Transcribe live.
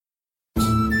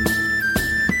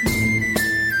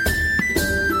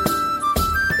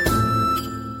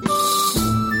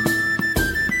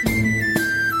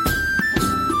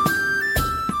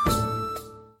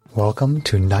Welcome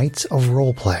to Knights of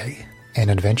Roleplay,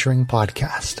 an adventuring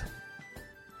podcast.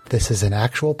 This is an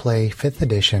actual play 5th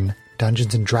edition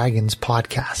Dungeons & Dragons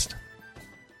podcast.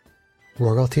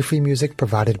 Royalty-free music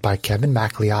provided by Kevin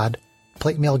MacLeod,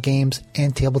 Plate Mail Games,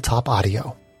 and Tabletop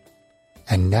Audio.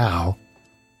 And now,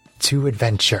 to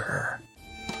adventure.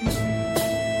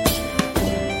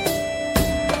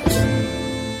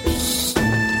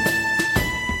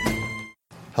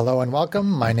 Hello and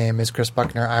welcome. My name is Chris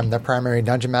Buckner. I'm the primary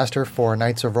dungeon master for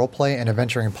Knights of Roleplay and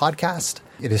Adventuring Podcast.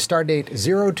 It is stardate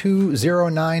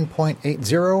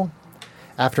 0209.80.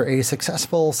 After a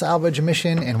successful salvage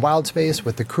mission in Wildspace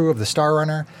with the crew of the Star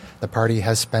Runner, the party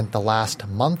has spent the last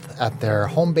month at their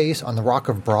home base on the Rock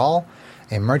of Brawl,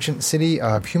 a merchant city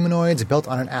of humanoids built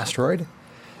on an asteroid.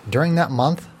 During that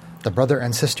month, the brother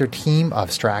and sister team of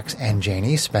Strax and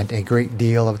Janie spent a great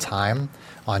deal of time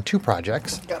on 2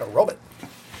 projects. Gotta roll it.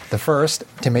 The first,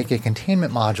 to make a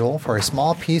containment module for a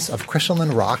small piece of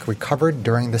crystalline rock recovered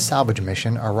during the salvage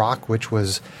mission, a rock which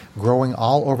was growing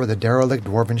all over the derelict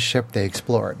dwarven ship they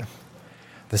explored.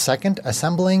 The second,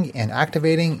 assembling and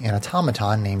activating an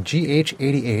automaton named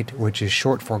GH-88, which is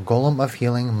short for Golem of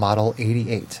Healing Model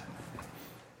 88.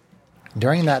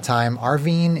 During that time,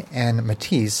 Arvine and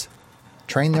Matisse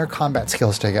trained their combat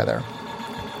skills together.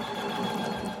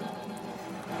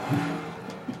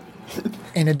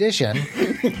 In addition...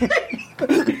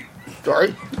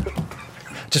 Sorry.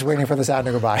 Just waiting for the sound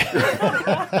to go by.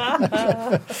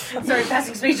 Sorry,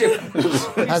 passing spaceship.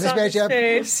 How's the spaceship?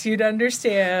 Space, you'd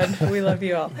understand. We love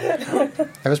you all.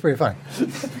 That was pretty funny.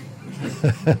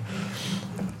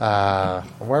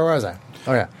 Where was I?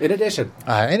 Oh, yeah. In addition,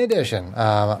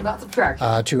 Not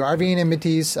subtraction. to Arvine and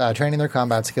Matisse training their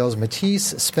combat skills, Matisse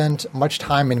spent much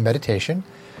time in meditation,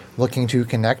 looking to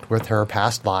connect with her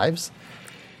past lives.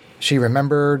 She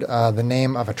remembered the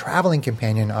name of a traveling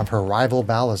companion of her rival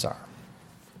Balazar.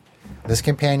 This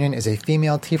companion is a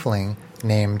female tiefling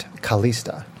named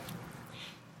Callista.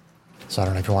 So I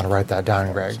don't know if you want to write that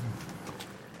down, Greg.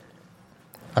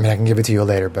 I mean, I can give it to you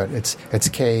later, but it's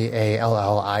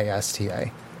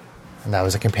Kallista. And that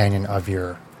was a companion of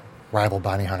your rival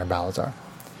bounty hunter Balazar.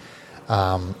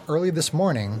 Early this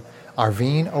morning,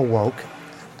 Arvine awoke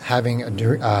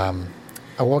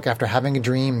after having a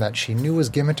dream that she knew was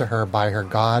given to her by her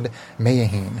god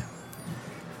Mayaheen.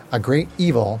 A great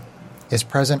evil is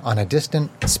present on a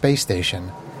distant space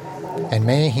station, and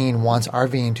Mayaheen wants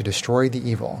Arvine to destroy the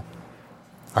evil.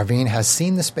 Arvine has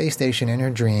seen the space station in her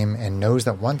dream and knows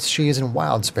that once she is in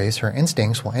wild space, her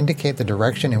instincts will indicate the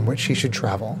direction in which she should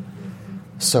travel.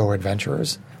 So,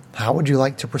 adventurers, how would you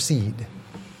like to proceed?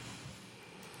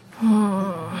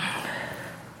 Hang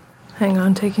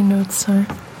on, taking notes, sorry.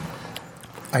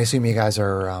 I assume you guys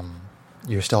are,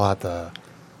 you're still at the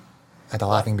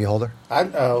Laughing Beholder?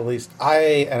 at least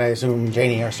I assume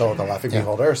Janie are still at the Laughing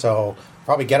Beholder, so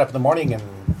probably get up in the morning and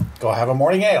go have a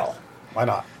morning ale. Why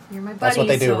not? You're my buddy. That's what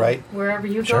they do, so right? Wherever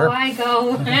you Sure. go, I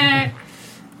go.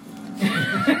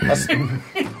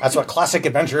 That's what classic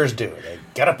adventurers do. They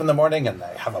get up in the morning and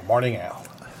they have a morning ale.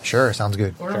 Sure, sounds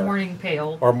good. Or a morning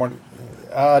pail. Or morning,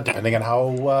 depending on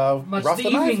how Much rough the the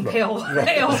night evening was. pail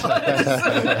was.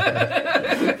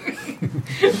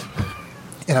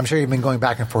 And I'm sure you've been going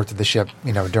back and forth to the ship,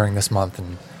 during this month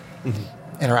and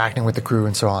interacting with the crew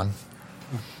and so on.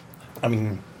 I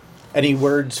mean, any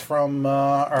words from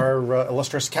our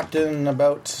illustrious captain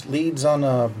about leads on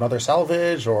another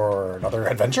salvage or another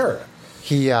adventure?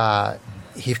 He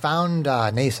found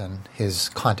Nason, his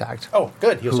contact. Oh,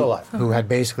 good. He was still alive. Who had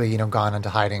basically, gone into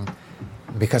hiding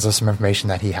because of some information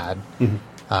that he had.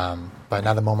 But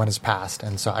now the moment has passed.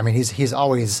 And so, I mean, he's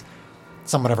always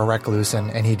somewhat of a recluse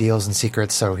and he deals in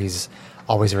secrets, so he's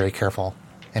always very careful.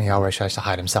 And he always tries to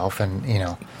hide himself and,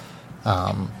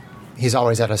 he's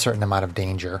always at a certain amount of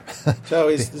danger. So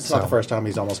it's not the first time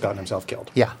he's almost gotten himself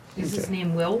killed. Yeah. Is his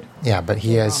name Will? Yeah, but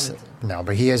he has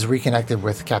reconnected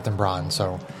with Captain Braun,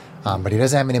 so but he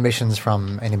doesn't have any missions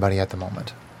from anybody at the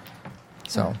moment.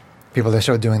 So people are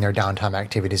still doing their downtime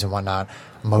activities and whatnot.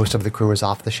 Most of the crew is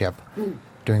off the ship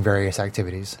doing various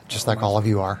activities, just like all of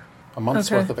you are. A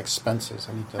month's Okay. worth of expenses.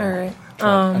 I need to All right.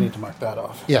 I need to mark that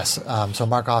off. Yes, so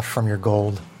mark off from your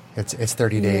gold. It's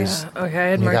 30 days. Yeah, okay, I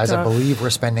had And you marked guys, I off believe, we're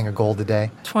spending a gold a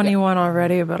day. 21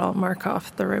 already, but I'll mark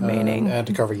off the remaining. And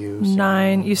to cover you. So.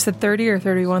 9. You said 30 or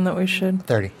 31 that we should?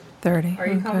 30. 30. Are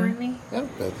you okay. covering me? Yeah,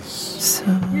 that's, So,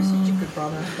 You're such a good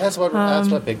brother. that's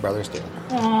what big brothers do.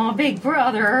 Aw, big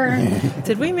brother.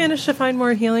 did we manage to find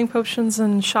more healing potions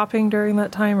and shopping during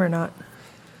that time or not?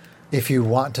 If you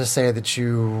want to say that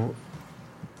you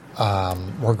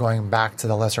were going back to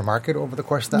the lesser market over the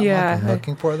course of that month and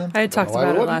looking for them, I had talked Why about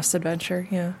it wouldn't? last adventure,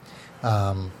 yeah.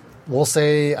 we'll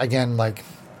say again, like,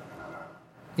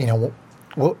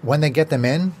 when they get them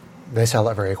in, they sell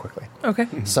it very quickly. Okay.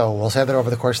 So we'll say that over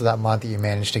the course of that month, you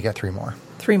managed to get 3 more.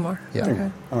 3 more. Yeah.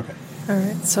 Okay. Okay. All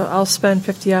right. So I'll spend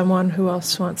 50 on one. Who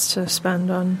else wants to spend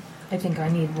on? I think I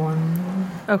need one.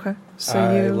 Okay.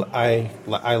 So I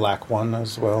lack one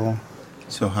as well.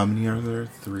 So how many are there?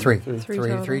 3? 3. Three 3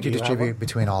 total. to Do you have distribute one?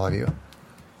 between all of you.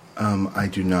 I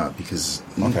do not because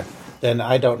Okay. Then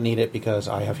I don't need it because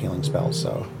I have healing spells.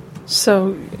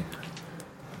 So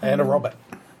And a robot.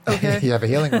 okay. You have a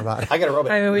healing robot. I got a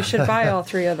robot. I mean, we should buy all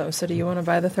 3 of them. So do you want to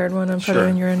buy the 3rd one and put Sure, it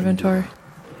in your we can do inventory?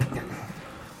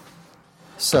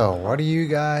 So, what are you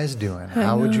guys doing?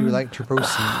 How would you like to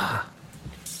proceed?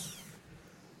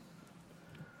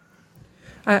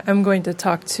 I'm going to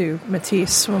talk to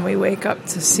Matisse when we wake up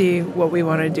to see what we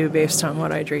want to do based on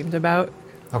what I dreamed about.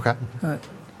 Okay.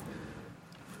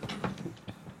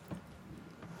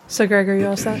 So, Greg, are you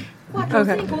all set?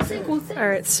 Okay. Cool. All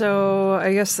right. So,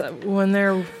 I guess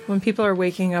when people are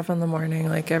waking up in the morning,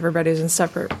 like everybody's in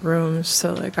separate rooms.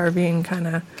 So, like Arvine kind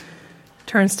of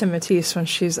turns to Matisse when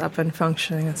she's up and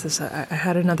functioning and says, I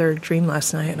had another dream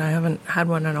last night and I haven't had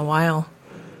one in a while.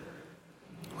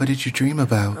 what did you dream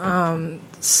about?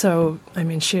 So, I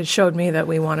mean, she had showed me that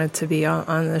we wanted to be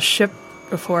on the ship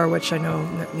before, which I know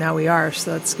now we are,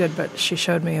 so that's good. But she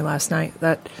showed me last night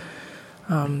that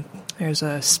there's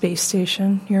a space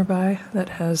station nearby that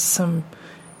has some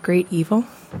great evil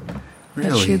that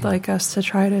Really? she'd like us to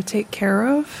try to take care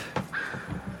of.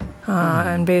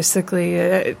 And basically,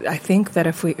 I think that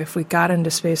if we got into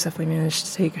space, if we managed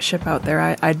to take a ship out there,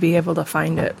 I'd be able to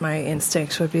find it. My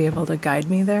instincts would be able to guide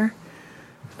me there.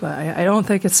 But I don't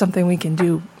think it's something we can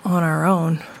do on our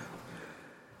own.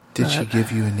 Did she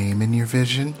give you a name in your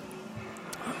vision?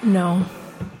 No.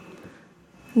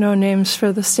 No names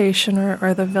for the station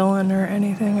or the villain or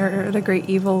anything, or the great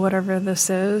evil, whatever this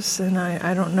is. And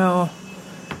I don't know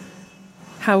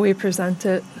how we present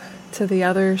it to the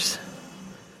others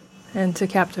and to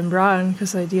Captain Braun,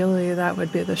 because ideally that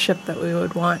would be the ship that we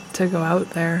would want to go out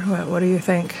there. What do you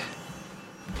think?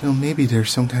 Maybe there's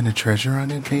some kind of treasure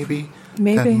on it, maybe?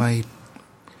 Maybe. That might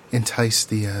entice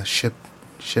the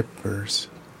shippers.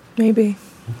 Maybe.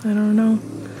 I don't know.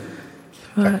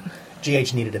 But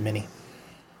GH needed a mini.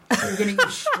 You're going to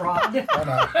use Strahd.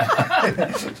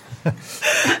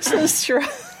 so strong.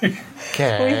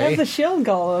 Okay. We have the shield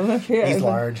golem up here. He's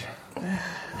large.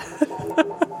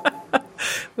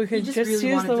 We could just just really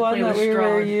use wanted the to one play that with we were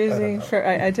Strahd. using for.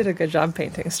 I did a good job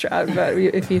painting Strahd,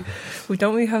 but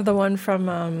don't we have the one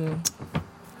from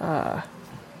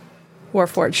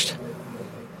Warforged?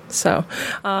 So,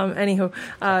 anywho,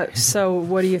 so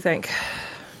what do you think?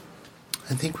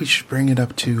 I think we should bring it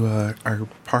up to our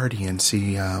party and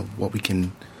see what we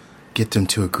can get them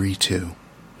to agree to.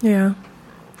 Yeah.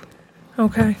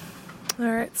 Okay. All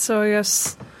right. So I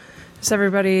guess is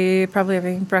everybody probably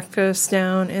having breakfast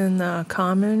down in the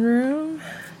common room?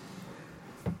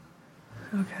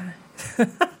 Okay.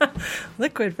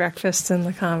 Liquid breakfast in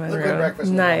the common Liquid room. breakfast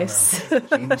in the Nice.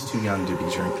 Jamie's too young to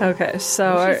be drinking. Okay.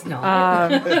 So She's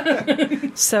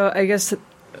not. so I guess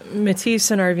Matisse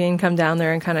and Arvine come down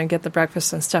there and kind of get the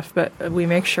breakfast and stuff, but we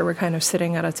make sure we're kind of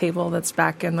sitting at a table that's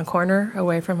back in the corner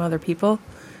away from other people.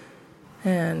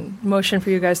 And motion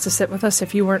for you guys to sit with us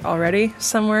if you weren't already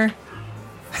somewhere.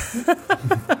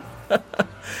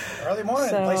 Early morning.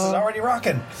 So- The place is already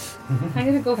rocking. I'm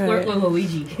going to go flirt Right. with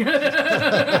Luigi.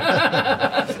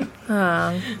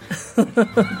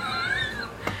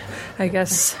 I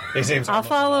guess He seems I'll almost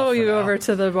follow enough you for now. over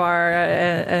to the bar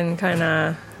and kind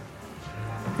of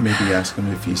Maybe ask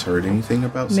him if he's heard anything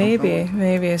about something.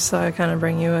 maybe. So I kind of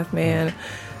bring you with me, and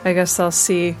I guess I'll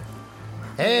see.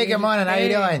 Hey, good morning. How you Hey,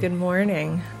 doing? Good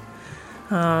morning.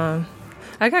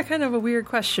 I got kind of a weird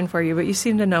question for you, but you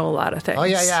seem to know a lot of things. Oh,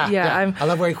 yeah. I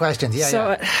love weird questions. Yeah, So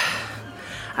yeah.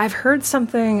 I've heard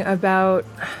something about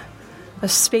a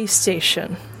space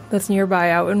station that's nearby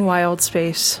out in wild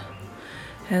space,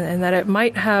 and that it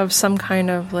might have some kind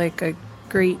of like a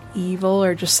great evil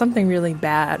or just something really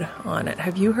bad on it.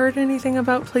 Have you heard anything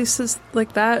about places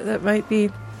like that might be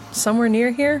somewhere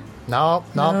near here? No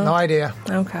idea.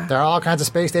 Okay. There are all kinds of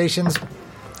space stations.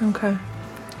 Okay.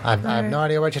 I have right. no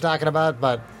idea what you're talking about,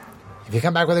 but if you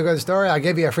come back with a good story, I'll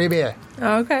give you a free beer.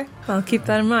 Okay. I'll keep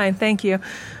that in mind. Thank you.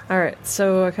 All right.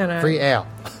 So I kind Free of ale.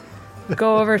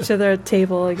 go over to the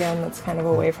table again that's kind of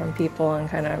away from people and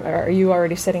kind of, are you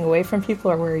already sitting away from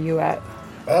people or where are you at?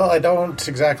 Well, I don't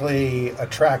exactly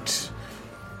attract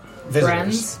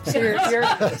visitors.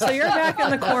 Friends. So you're back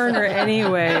in the corner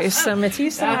anyway. So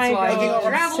Matisse and That's why I he go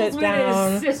travels sit with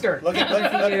down. his sister. Look,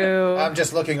 You. I'm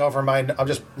just looking over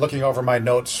my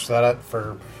notes that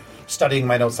for studying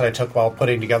my notes that I took while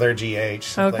putting together GH.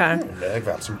 So Okay. I've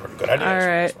got some pretty good ideas. All for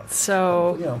right. this one.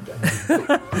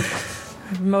 So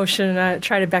motion.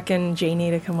 Try to beckon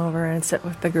Janie to come over and sit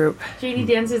with the group. JD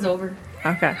dances over.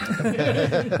 Okay.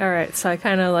 All right. So I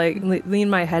kind of like lean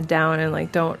my head down and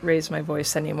like don't raise my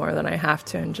voice any more than I have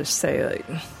to, and just say like,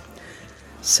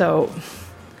 so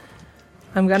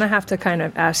I'm gonna have to kind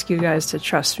of ask you guys to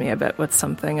trust me a bit with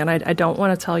something, and I don't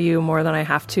want to tell you more than I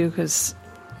have to because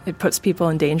it puts people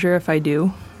in danger if I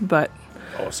do. But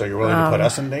Oh, so you're willing to put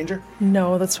us in danger?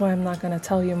 no, that's why I'm not gonna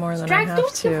tell you more than I Strax, have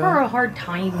don't to. give her a hard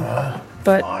time.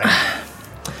 But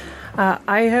Fine.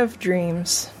 I have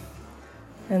dreams,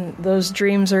 and those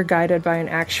dreams are guided by an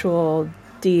actual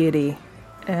deity,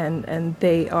 and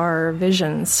they are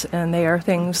visions, and they are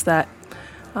things that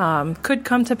could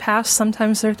come to pass.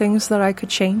 Sometimes they're things that I could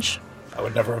change. I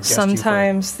would never have guessed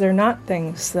Sometimes they're not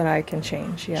things that I can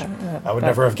change. Yeah, I would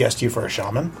never have guessed you for a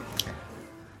shaman.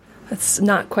 It's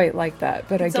not quite like that.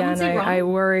 But Did someone again, say wrong? I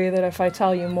worry that if I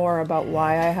tell you more about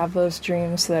why I have those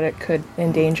dreams, that it could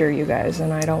endanger you guys,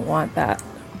 and I don't want that.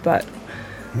 But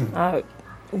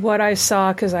what I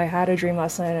saw, because I had a dream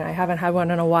last night, and I haven't had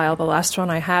one in a while. The last one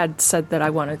I had said that I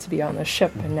wanted to be on the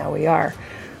ship, and now we are.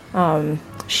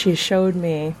 She showed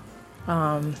me.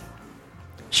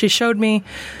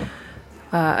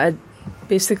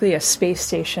 Basically a space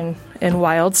station in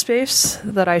wild space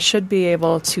that I should be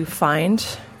able to find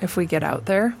if we get out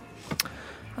there.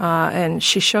 And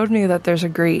she showed me that there's a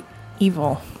great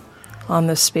evil on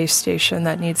this space station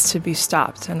that needs to be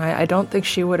stopped. And I don't think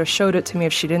she would have showed it to me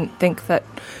if she didn't think that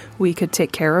we could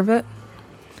take care of it.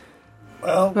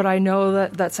 Well, But I know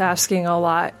that that's asking a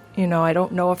lot. You know, I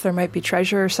don't know if there might be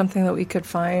treasure or something that we could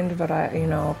find, but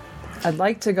I'd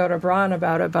like to go to Braun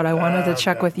about it, but I wanted to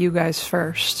check with you guys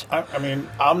first. I mean,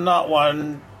 I'm not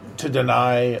one to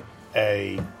deny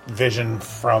a vision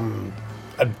from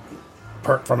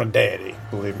a deity.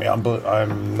 Believe me,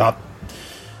 I'm not.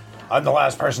 I'm the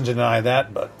last person to deny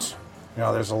that. But there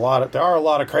are a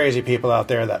lot of crazy people out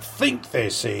there that think they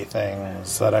see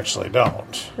things that actually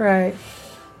don't. Right.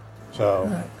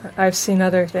 So I've seen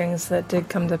other things that did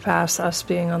come to pass, us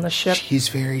being on the ship. She's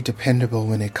very dependable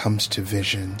when it comes to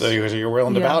visions. you're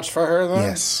willing to Yeah. vouch for her, then?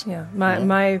 Yes. Yeah,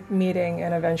 my meeting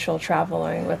and eventual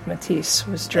traveling with Matisse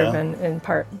was driven in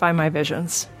part by my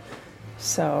visions.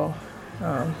 So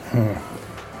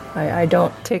I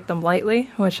don't take them lightly,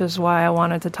 which is why I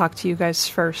wanted to talk to you guys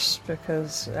first,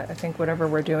 because I think whatever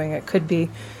we're doing, it could be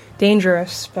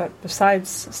dangerous, but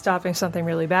besides stopping something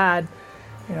really bad,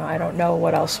 I don't know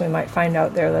what else we might find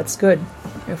out there that's good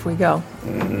if we go.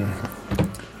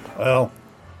 Well,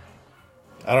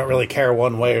 I don't really care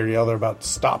one way or the other about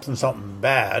stopping something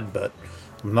bad, but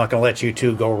I'm not going to let you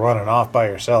two go running off by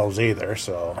yourselves either,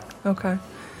 so... Okay.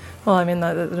 Well, I mean,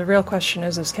 the real question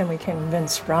is can we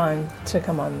convince Braun to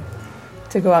come on,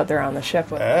 to go out there on the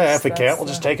ship with us? If we can't, we'll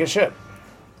just take a ship.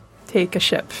 Take a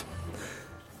ship.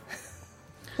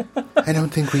 I don't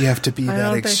think we have to be I that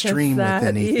don't think it's extreme that with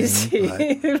anything,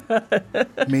 easy.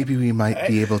 but maybe we might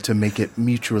be able to make it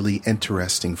mutually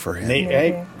interesting for him.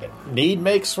 Need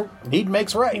makes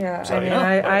right. Yeah, So, I mean,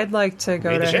 I'd like to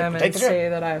go Need to the ship, him take and the ship. say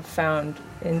that I've found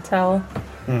intel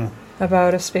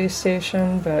about a space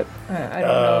station, but I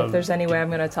don't know if there's any way I'm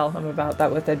going to tell him about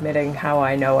that with admitting how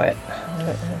I know it.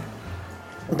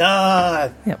 Nah,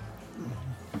 Yep.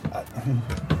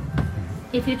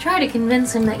 If you try to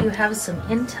convince him that you have some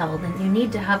intel, then you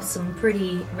need to have some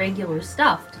pretty regular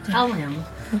stuff to tell him.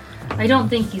 I don't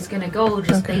think he's going to go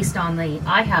just based on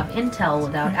I have intel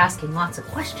without asking lots of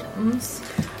questions.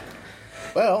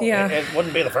 well, Yeah. it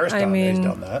wouldn't be the first I time he's mean-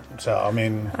 done that. So, I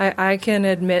mean, I can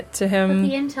admit to But him.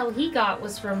 the intel he got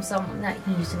was from someone that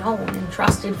he's known and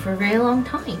trusted for a very long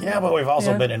time. yeah, but we've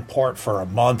also Yeah. been in port for a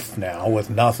month now with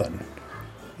nothing.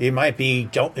 He might be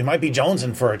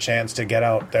jonesing for a chance to get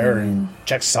out there and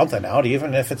check something out,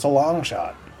 even if it's a long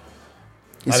shot.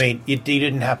 I mean, you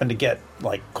didn't happen to get,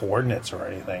 coordinates or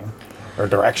anything, or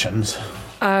directions.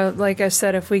 Like I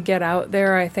said, if we get out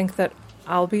there, I think that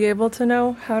I'll be able to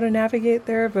know how to navigate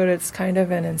there, but it's kind of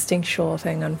an instinctual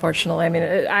thing, unfortunately. I mean,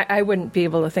 I wouldn't be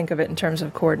able to think of it in terms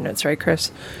of coordinates, right,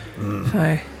 Chris?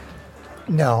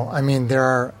 No, I mean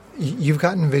you've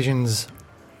gotten visions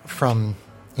from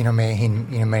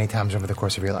many times over the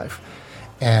course of your life,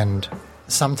 and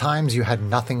sometimes you had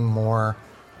nothing more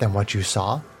than what you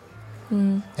saw,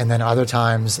 and then other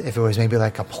times, if it was maybe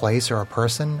like a place or a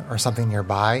person or something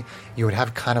nearby, you would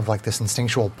have kind of like this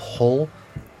instinctual pull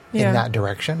Yeah. in that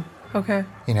direction. Okay.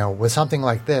 With something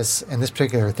like this, and this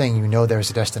particular thing, there's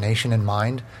a destination in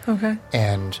mind, Okay.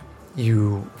 and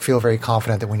you feel very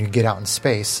confident that when you get out in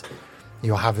space,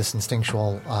 you'll have this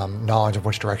instinctual knowledge of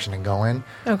which direction to go in.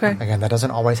 Okay. Again, that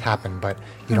doesn't always happen, but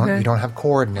you don't have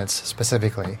coordinates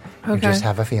specifically. You Okay. just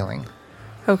have a feeling.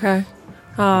 Okay.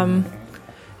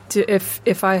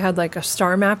 If I had like a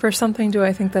star map or something, do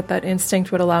I think that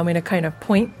instinct would allow me to kind of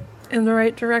point in the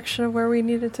right direction of where we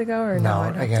needed to go? Or no, No,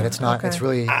 I'd have again, to- it's not. okay. It's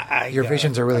really your got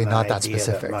visions are really an not that idea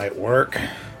specific. That might work.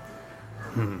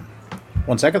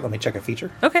 1 second, let me check a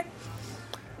feature. Okay.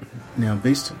 Now,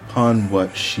 based upon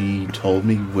what she told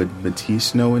me, would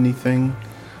Matisse know anything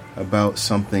about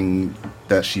something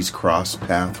that she's crossed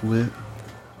path with?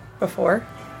 Before?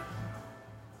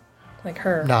 Like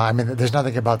her? No, I mean, there's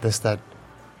nothing about this that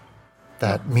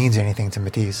means anything to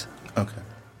Matisse. Okay.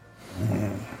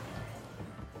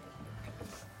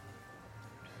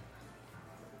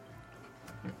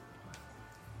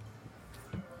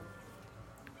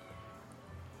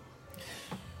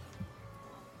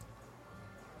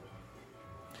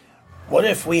 What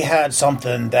if we had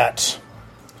something that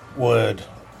would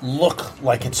look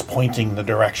like it's pointing the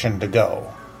direction to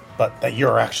go, but that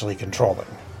you're actually controlling?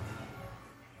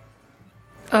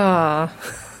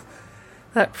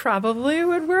 That probably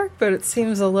would work, but it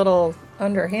seems a little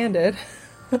underhanded.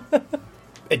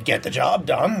 It'd get the job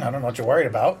done. I don't know what you're worried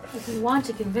about. If you want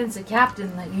to convince a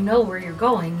captain that you know where you're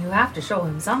going, you have to show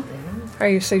him something. Are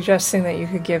you suggesting that you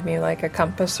could give me like a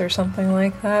compass or something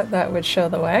like that that would show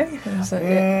the way? Is it,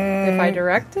 if I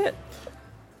direct it?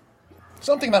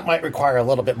 Something that might require a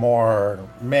little bit more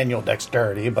manual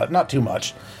dexterity, but not too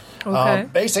much. Okay.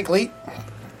 Basically,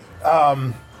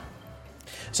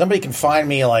 somebody can find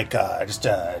me like just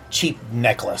a cheap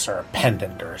necklace or a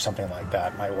pendant or something like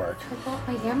that. Might work. I got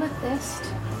my amethyst.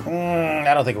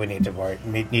 I don't think we need to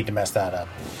need to mess that up.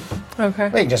 Okay.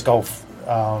 We can just go.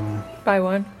 Buy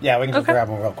one. Yeah, we can just Okay. grab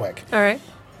them real quick. All right.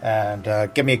 And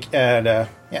give me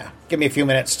a few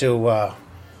minutes to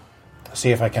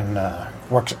see if I can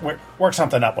work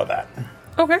something up with that.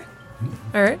 Okay.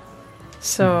 All right.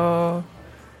 So,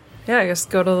 yeah, I guess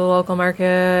go to the local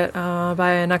market,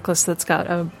 buy a necklace that's got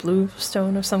a blue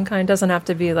stone of some kind. Doesn't have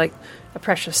to be like a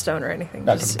precious stone or anything.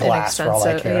 Like Just glass for all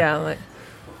I inexpensive. care. Yeah,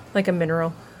 like a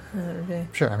mineral. That would be.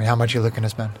 Sure. I mean, how much are you looking to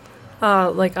spend?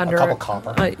 Like under couple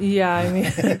copper. Yeah, I mean,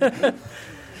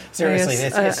 Seriously, I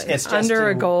guess, it's just under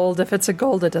a to- gold. If it's a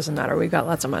gold, it doesn't matter. We've got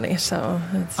lots of money, so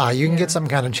it's, You can yeah. get some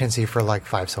kind of chintzy for like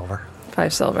 5 silver.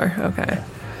 5 silver. Okay.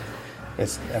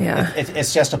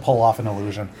 It's just to pull off an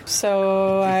illusion.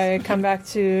 So I come back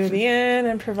to the inn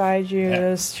and provide you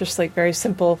this just like very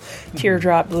simple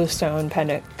teardrop bluestone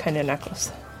pendant kind of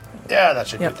necklace. Yeah, that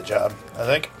should Yep. do the job, I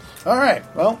think. All right,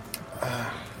 well,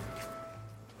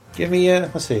 give me a...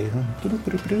 Let's see.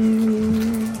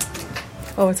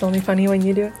 Oh, it's only funny when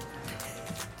you do it?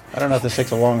 I don't know if this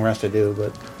takes a long rest to do,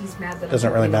 but... He's mad that Doesn't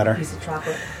I'm really holding up matter. a piece of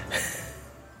chocolate.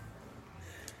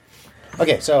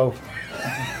 Okay, so...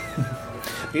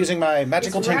 using my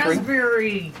magical It's tinkering...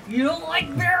 raspberry. You don't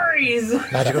like berries.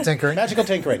 Magical tinkering. Magical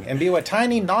tinkering. Imbue a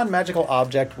tiny, non-magical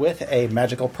object with a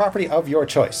magical property of your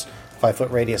choice.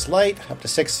 5-foot radius light, up to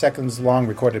 6 seconds long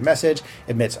recorded message,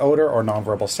 emits odor or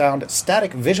nonverbal sound,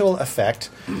 static visual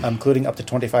effect, including up to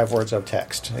 25 words of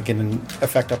text. It can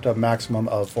affect up to a maximum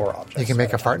of 4 objects. You can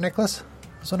make a fart necklace?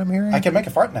 That's what I'm hearing? I can make a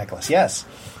fart necklace, yes.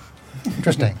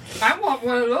 Interesting. I want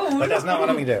one of those. But that's not what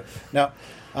I'm going to do. No.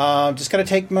 Just going to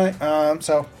take my...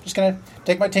 just going to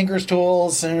take my tinker's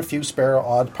tools and a few spare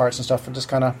odd parts and stuff and just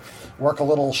kind of work a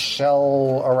little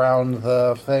shell around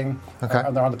the thing. Okay.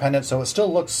 Around the pendant, so it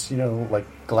still looks, like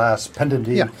glass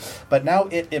pendant-y. Yeah. But now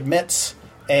it emits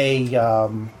a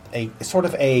sort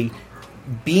of a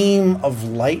beam of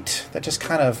light that just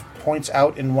kind of points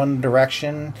out in one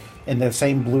direction in the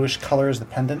same bluish color as the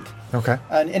pendant. Okay.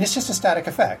 And it's just a static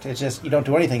effect. It's just, you don't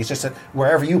do anything. It's just that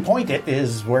wherever you point it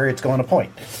is where it's going to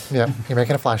point. Yeah. You're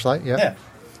making a flashlight. Yeah. Yeah.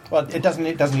 Well, it doesn't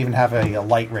even have a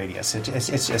light radius.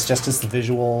 It's just this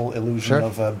visual illusion Sure.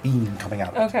 of a beam coming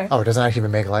out. Okay. Oh, it doesn't actually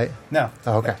even make light? No.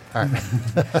 Oh, okay. All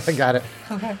right. I got it.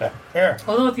 Okay. Here.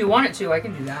 Although if you want it to, I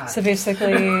can do that. So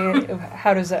basically,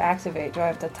 how does it activate? Do I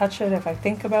have to touch it if I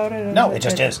think about it? No, it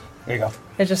just is. Here you go.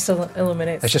 It just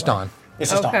illuminates. It's just the light. on.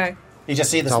 It's just Okay. on. You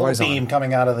just see this It's little always on. beam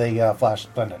coming out of the flash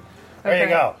pendant. There you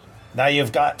Okay. go. Now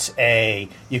you've got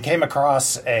you came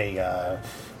across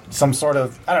some sort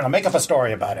of, I don't know, make up a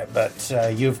story about it, but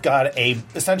you've got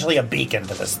essentially a beacon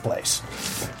to this place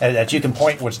that you can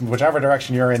point whichever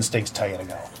direction your instincts tell you to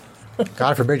go.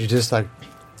 God forbid you just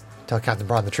tell Captain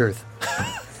Braun the truth.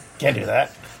 Can't do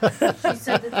that. She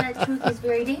said that truth is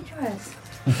very dangerous.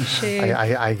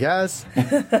 I guess.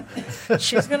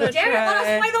 She's gonna Damn it, let us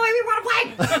try. play the way we want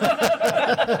to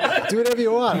play. Do whatever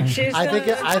you want. She's I think.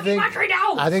 gonna- I think. Right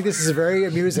now. I think this is very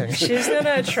amusing. She's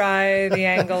gonna try the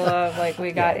angle of like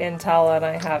we got intel and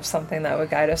I have something that would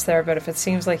guide us there. But if it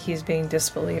seems like he's being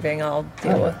disbelieving, I'll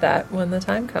deal with that when the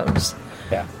time comes.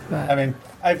 Yeah. But- I mean,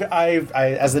 I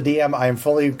as the DM, I am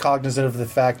fully cognizant of the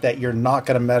fact that you're not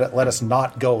going to let us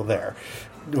not go there,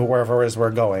 wherever it is we're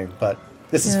going. But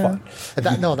this is fun.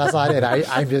 No, that's not it.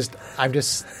 I'm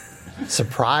just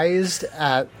surprised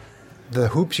at the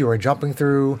hoops you were jumping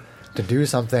through to do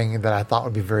something that I thought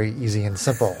would be very easy and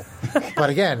simple. But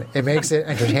again, it makes it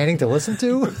entertaining to listen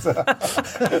to.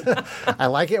 I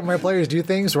like it when my players do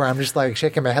things where I'm just like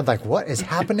shaking my head like, what is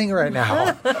happening right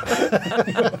now?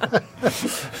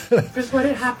 Just let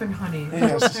it happen, honey.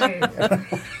 Okay.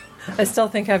 I still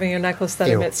think having a necklace that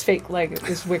Ew. emits fake light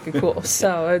is wicked cool.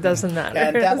 So it doesn't matter.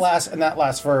 And that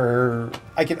lasts for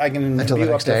I can Until the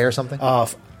imbue next up to- day or something?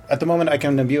 At the moment, I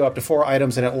can imbue up to 4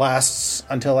 items, and it lasts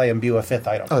until I imbue a 5th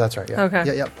item. Oh, that's right. Yeah. Okay.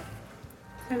 Yeah, yep.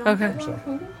 Okay.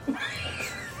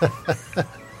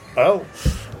 Oh.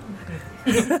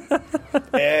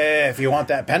 If you want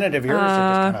that pendant of yours to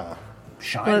just kind of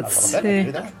shine a let's little bit, see.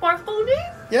 do that. Sparkly?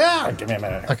 Yeah, give me a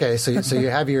minute. Okay, so you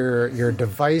have your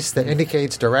device that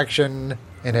indicates direction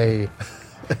in a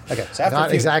Okay, so after not a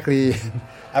few, exactly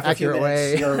after a few accurate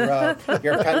minutes, way.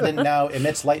 your pendant now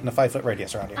emits light in a 5-foot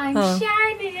radius around you. I'm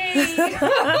shining.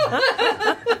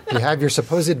 You have your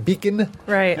supposed beacon.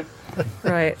 Right.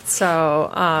 Right. So,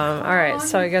 all right.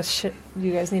 So I guess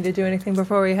you guys need to do anything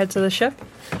before we head to the ship?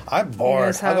 I'm bored.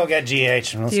 guys I'll have- go get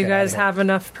GH. And let's Do you get outta guys here. have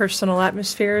enough personal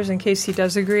atmospheres in case he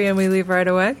does agree and we leave right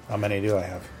away? How many do I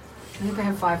have? I think I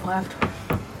have 5 left.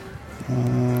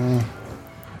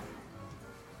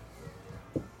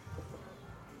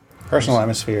 Personal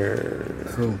atmosphere.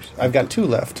 Oh, I've got 2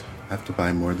 left. I have to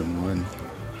buy more than one.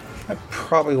 I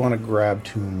probably want to grab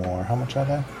 2 more. How much are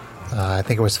they? I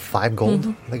think it was 5 gold.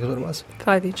 I think is what it was.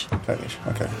 5 each. 5 each.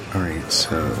 Okay. All right,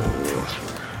 so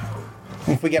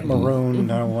If we get maroon,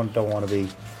 I don't want to be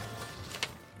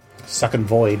sucking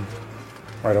void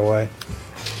right away.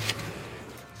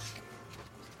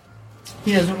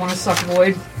 He doesn't want to suck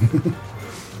void. I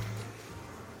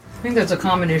think that's a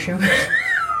common issue.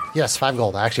 Yes, 5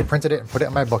 gold. I actually printed it and put it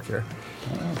in my book here.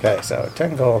 Okay, so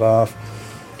 10 gold off.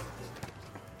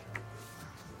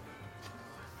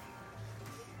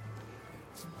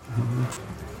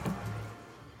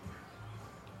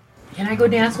 Can I go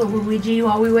dance with Luigi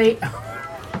while we wait?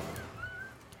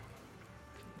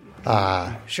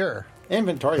 Sure.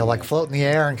 Inventory. He'll like float in the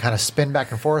air and kind of spin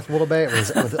back and forth a little bit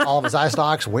with all of his eye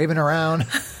stalks waving around.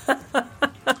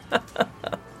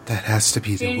 that has to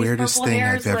be the Katie's weirdest purple thing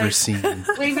hair I've is ever like- seen.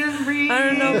 Waving in the breeze. I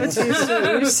don't know, but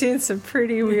you've seen some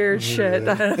pretty weird shit.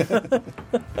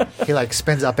 He like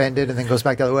spins upended and then goes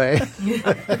back the other way.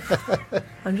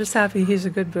 I'm just happy he's a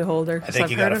good beholder because think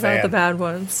I've you got heard a about fan. the bad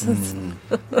ones.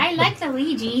 I like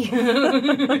Luigi.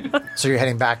 So you're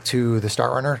heading back to the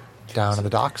Star Runner down in the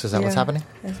docks. Is that what's Yeah, happening?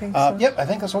 I think so. Yep, I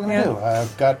think that's what we're Yeah. gonna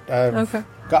do. I've Okay.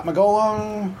 got my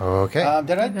golem. Okay.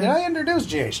 Did I introduce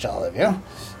GH to all of you?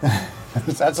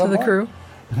 Is that To the crew.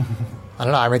 I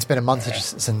don't know. I mean, it's been a month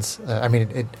since. I mean,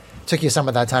 it took you some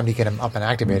of that time to get him up and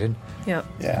activated. Yep.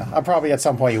 Yeah, I'm probably at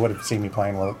some point you would have seen me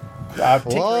playing with it.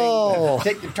 Whoa.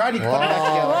 Trying to put it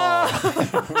back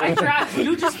together. I tried.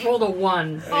 You just rolled a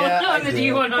 1 Yeah, I on the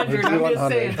did. D100. I'm just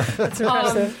saying. That's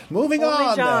impressive. Moving Only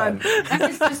on, John. then. I'm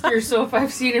his sister, so if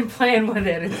I've seen him playing with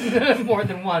it, it's more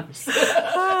than once.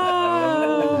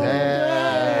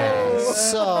 Yeah.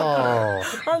 So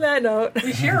On that note,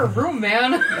 We share a room,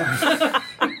 man.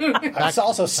 I'm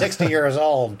also 60 years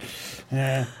old.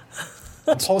 Yeah.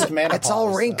 Post menopause. it's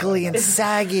all wrinkly and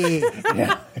saggy.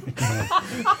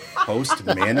 Post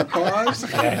menopause?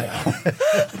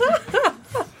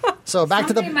 So back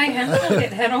to Someday the my hens will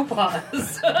get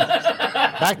henopause.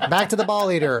 back to the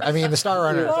ball eater. I mean, the Star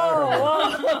Runner.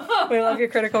 we love your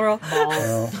critical role.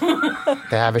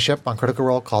 They have a ship on Critical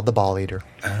Role called the Ball Eater.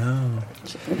 Oh.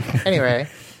 Anyway,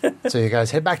 so you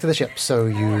guys head back to the ship. So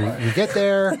you get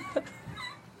there.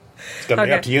 It's going to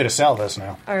be Okay. up to you to sell this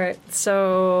now. All right,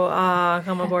 so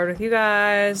come aboard with you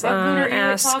guys. Are you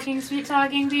Ask. talking, sweet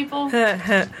talking people?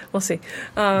 We'll see.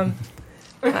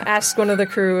 Ask one of the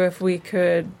crew if we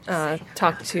could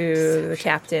talk to the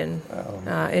captain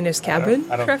in his cabin,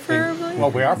 I don't preferably. think, well,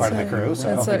 we are part of the crew, so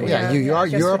I don't That's think a- we- Yeah, you are I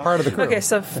guess you're a we- part of the crew. Okay,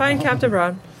 so find Captain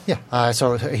Brown. Yeah.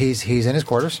 So he's in his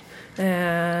quarters.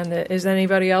 And is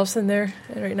anybody else in there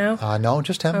right now? No,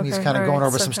 just him. He's Okay, kind of all going right,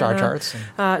 over so some star kinda, charts.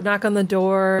 Knock on the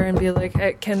door and be like,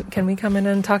 hey, "Can we come in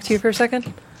and talk to you for a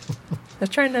second?" was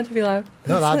trying not to be loud.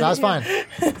 No, that's fine.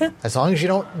 As long as you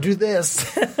don't do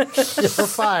this, you're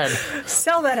fine.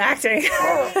 Sell that acting.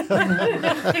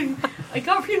 I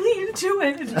got really into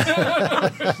it.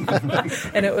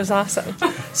 And it was awesome.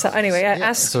 So anyway, I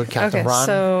asked. so Captain Braun-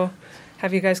 So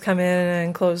have you guys come in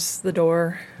and close the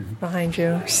door behind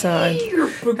you? So I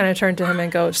kind of turned to him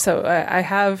and go, so I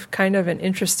have kind of an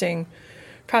interesting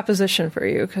proposition for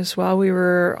you, because while we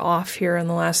were off here in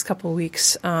the last couple of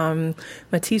weeks,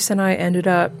 Matisse and I ended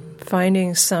up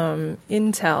finding some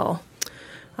intel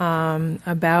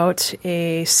about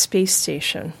a space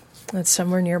station that's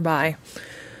somewhere nearby.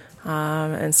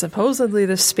 And supposedly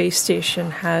this space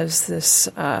station has this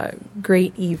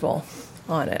great evil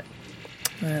on it.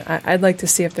 I'd like to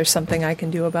see if there's something I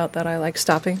can do about that. I like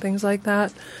stopping things like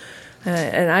that.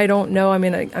 And I don't know. I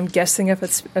mean, I'm guessing if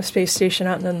it's a space station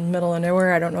out in the middle of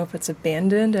nowhere, I don't know if it's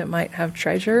abandoned. It might have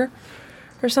treasure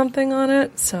or something on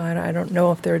it. So I don't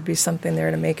know if there would be something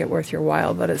there to make it worth your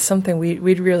while. But it's something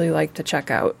we'd really like to check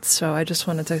out. So I just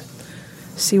wanted to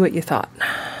see what you thought.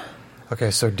 Okay,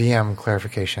 so DM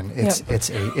clarification. It's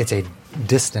a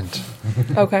distant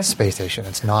Okay. space station.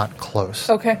 It's not close.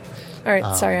 Okay. All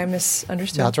right. Sorry, I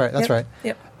misunderstood. That's right. That's right.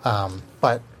 Yep.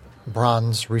 But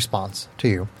Braun's response to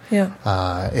you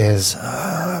is,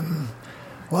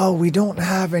 well, we don't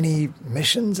have any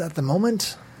missions at the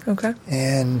moment. Okay.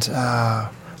 And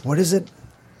what is it?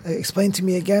 Explain to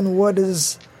me again. What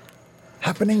is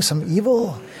happening? Some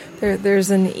evil? There's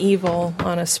an evil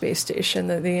on a space station.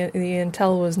 The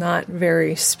intel was not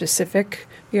very specific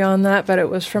beyond that, but it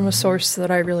was from a source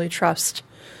that I really trust.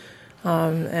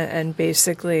 And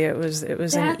basically, it was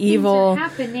an evil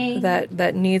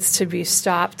that needs to be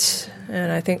stopped.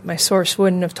 And I think my source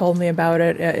wouldn't have told me about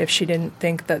it if she didn't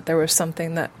think that there was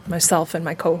something that myself and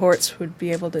my cohorts would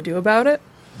be able to do about it.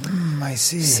 I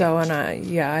see. So, and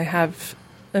I have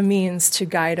a means to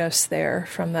guide us there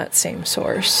from that same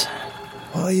source.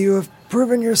 Well, you have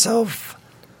proven yourself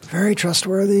very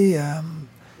trustworthy, and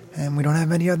we don't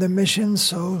have any other missions,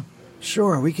 so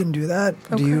sure, we can do that.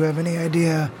 Okay. Do you have any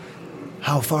idea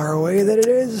how far away that it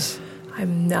is?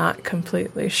 I'm not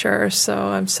completely sure, so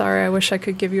I'm sorry. I wish I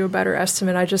could give you a better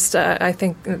estimate. I just, I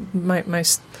think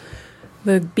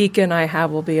the beacon I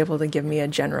have will be able to give me a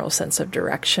general sense of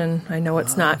direction. I know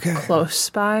it's not close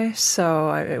by,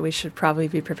 so we should probably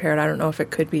be prepared. I don't know if it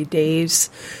could be days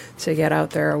to get out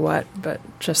there or what, but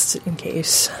just in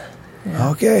case. Yeah.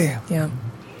 Okay. Yeah.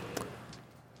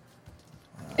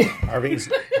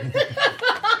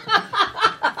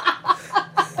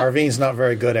 Arvine's not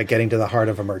very good at getting to the heart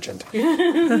of a merchant.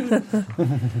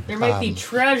 There might be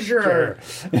treasure.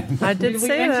 I did We say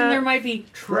mentioned that. there might be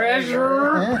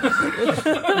treasure.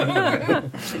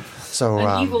 So,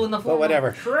 An evil in the form whatever.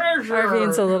 of treasure.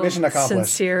 Arvine's a little Mission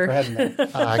accomplished. sincere. Go ahead,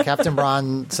 Nick. Captain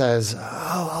Braun says,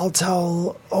 I'll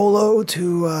tell Olo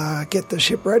to get the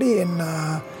ship ready, and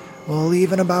we'll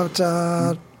leave in about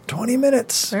 20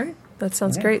 minutes. All right. That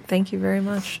sounds great. Thank you very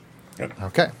much.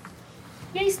 Okay.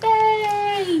 Yay,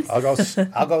 space! I'll go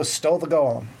stow the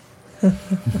golem.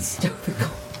 Stow the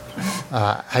goat.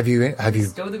 Have you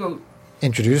Stow the goat.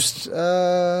 introduced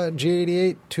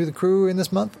G88 to the crew in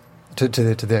this month? To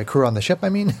the crew on the ship, I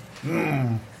mean?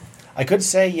 I could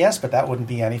say yes, but that wouldn't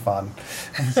be any fun.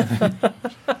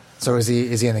 So is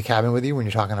he in the cabin with you when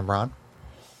you're talking to Braun?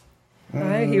 All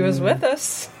right. He was with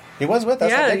us. He was with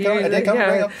us. Yeah, I did come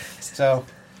bring him. So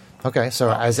Okay, so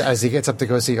as he gets up to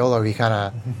go see Olo, he kind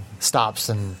of stops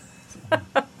and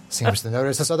seems to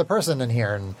notice this other person in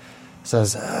here and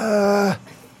says,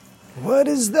 what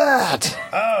is that?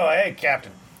 oh, hey,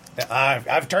 Captain.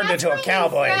 I've turned That's into a my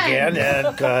cowboy new friend.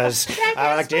 again because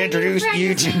I like to introduce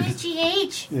you to,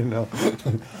 GH. you know.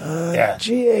 Yeah.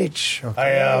 GH.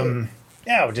 Okay.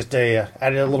 We just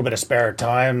added a little bit of spare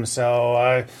time, so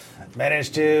I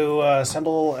managed to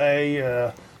assemble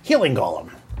a healing golem.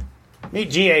 Meet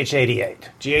GH88.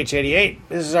 GH88,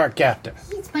 this is our captain.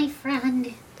 He's my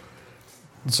friend.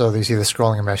 So you see the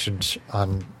scrolling message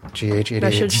on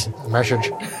GH88.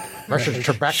 Message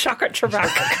Trebek. Shaka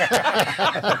Trebek.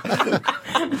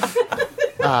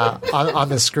 On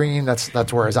the screen,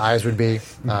 that's where his eyes would be,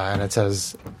 and it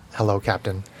says, "Hello,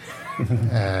 Captain."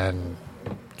 And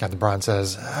Captain Braun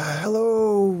says,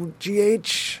 "Hello,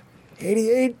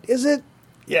 GH88. Is it?"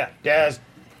 Yeah,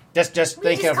 just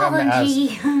think of call him as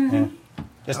G.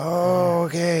 Oh,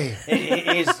 okay.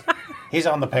 he's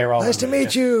on the payroll. Nice to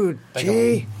meet you,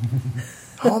 G.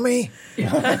 Homie.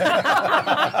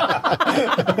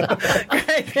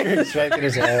 Shaking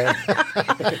his head.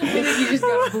 You just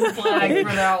got a blue flag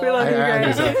for that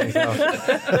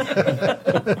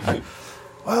one.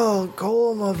 Well,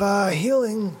 golem of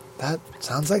healing. That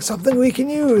sounds like something we can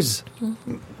use.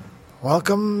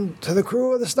 welcome to the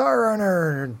crew of the Star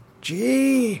Runner,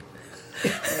 G. I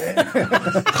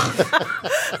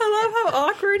love how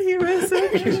awkward he was.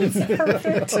 It's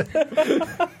perfect.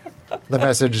 The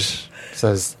message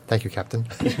says, "Thank you, Captain."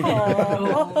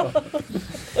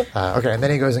 Okay, and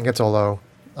then he goes and gets Olo.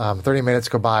 30 minutes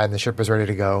go by, and the ship is ready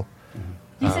to go.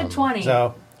 He said 20.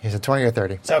 So, He said 20 or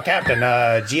 30. Captain,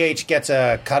 GH gets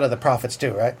a cut of the profits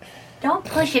too, right? Don't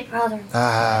push it, brother.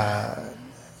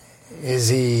 Is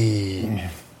he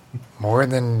more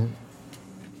than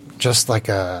just like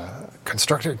a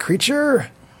constructed creature?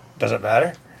 Does it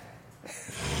matter?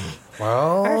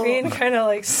 Well, Arvine kind of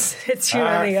like hits you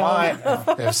on the elbow.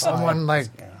 Fine. if someone like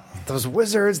those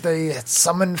wizards, they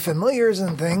summon familiars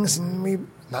and things, and we're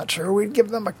not sure we'd give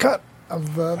them a cut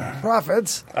of the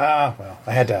profits. Well,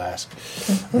 I had to ask.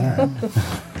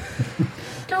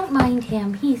 Don't mind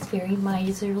him. He's very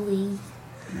miserly.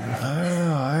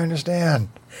 Oh, I understand.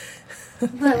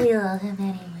 But we love him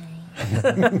anyway.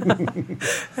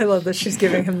 I love that she's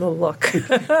giving him the look.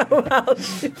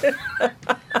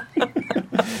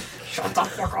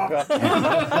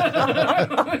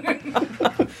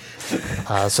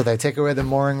 Wow, So they take away the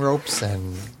mooring ropes,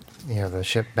 and the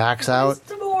ship backs out. It's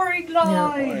the boring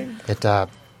line. It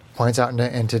points out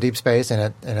into deep space,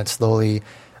 and it slowly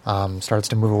starts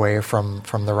to move away from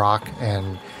the rock,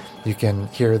 and you can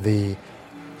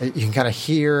kind of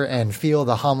hear and feel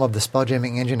the hum of the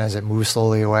spell-jamming engine as it moves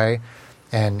slowly away.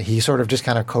 And he sort of just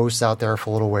kind of coasts out there for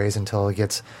a little ways until it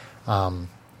gets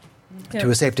to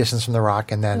a safe distance from the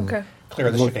rock, and then Clear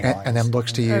the shipping lines. and then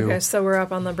looks to you. Okay, so we're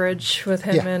up on the bridge with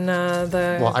him Yeah. and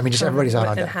the. Well, I mean, just everybody's out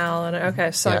on and deck. Hal and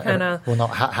okay, so Yeah, I kind of. well, no,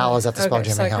 Hal is at the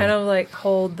spell-jamming so I helm. kind of like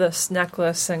hold this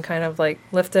necklace and kind of like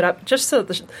lift it up just so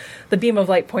the beam of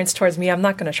light points towards me. I'm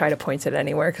not going to try to point it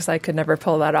anywhere because I could never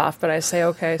pull that off. But I say,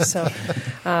 okay, so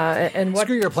and what?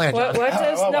 Screw your plan, What,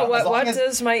 John. what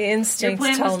does my instinct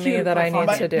plan tell was me cute, that I but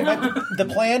need to do? The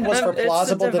plan was for It's a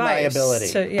plausible device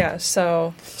deniability.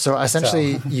 So So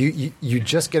essentially, you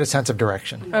just get a sense of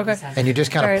direction, okay. and you just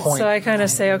kind All of right, point. so I kind of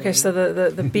say, okay, so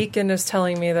the beacon is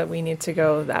telling me that we need to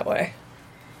go that way.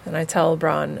 And I tell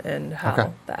Bron and Hal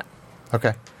Okay. that.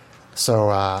 Okay.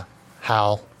 So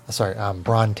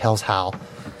Bron tells Hal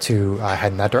to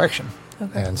head in that direction.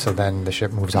 Okay. And so then the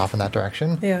ship moves off in that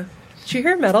direction. Yeah. Did you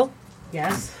hear metal?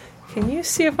 Yes. Can you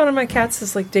see if one of my cats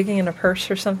is like digging in a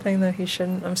purse or something that he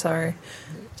shouldn't? I'm sorry.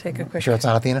 Take a quick. Sure it's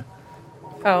not Athena?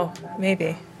 Oh,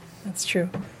 maybe. That's true.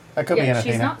 That could be Yeah, an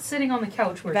she's Athena. not sitting on the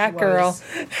couch where That she girl. was.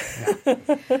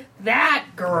 That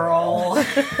girl.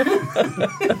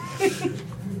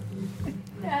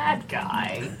 That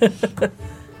guy.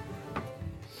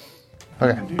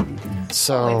 Okay.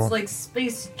 So, It's like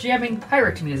space jamming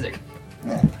pirate music.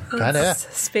 kind of.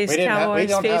 Space We didn't have- cowboy, we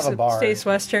don't space, have a bar. space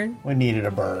western. We needed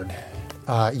a bird.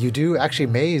 You do actually.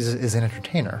 Maze is an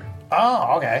entertainer.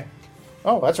 Oh, okay.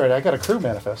 Oh, that's right. I got a crew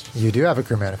manifest. You do have a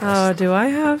crew manifest. Oh, do I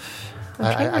have?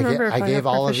 I'm trying to remember if I I gave have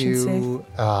all of proficiency. you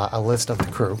a list of the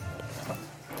crew.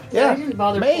 Yeah, I didn't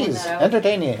bother pulling Maze, that out.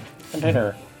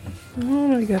 entertainer. What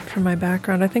do I get for my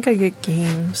background? I think I get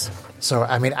games. So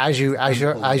I mean, as you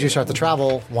start to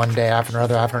travel one day after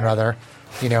another,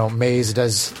 Maze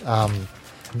does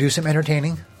do some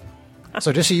entertaining.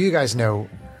 So just so you guys know,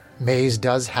 Maze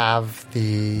does have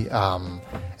the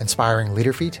inspiring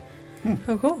leader feat,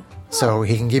 Oh, cool. so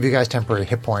he can give you guys temporary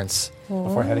hit points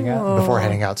Before heading out. before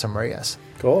heading out somewhere. Yes.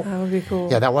 Cool. That would be cool.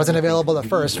 Yeah, that wasn't available at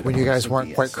first when you guys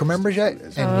weren't quite crew members yet, and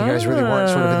you guys really weren't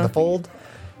sort of in the fold.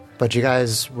 But you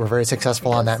guys were very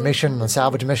successful on that mission, the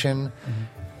salvage mission,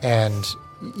 and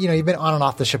you've been on and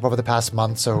off the ship over the past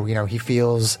month, so he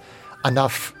feels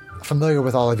enough familiar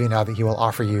with all of you now that he will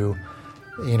offer you,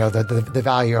 the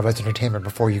value of his entertainment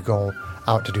before you go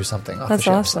out to do something. Off That's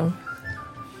the ship. awesome.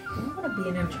 I want to be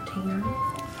an entertainer.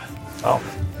 Oh,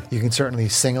 You can certainly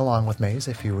sing along with Maze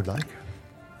if you would like.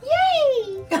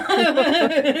 Yay!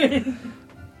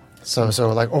 So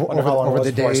like wonder how long over it was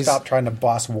the before I days, stopped trying to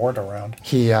boss Ward around.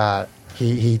 he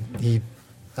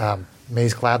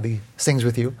Maze gladly sings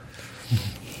with you.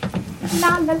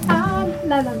 La la la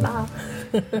la la la.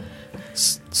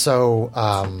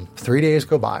 So 3 days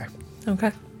go by,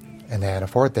 Okay. and then a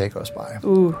fourth day goes by,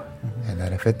 Ooh. and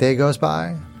then a fifth day goes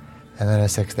by, and then a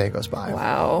sixth day goes by.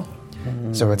 Wow.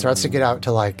 So it starts to get out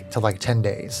to like 10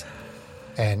 days,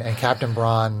 and Captain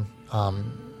Braun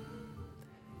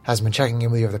has been checking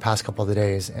in with you over the past couple of the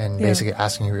days, and Yeah. basically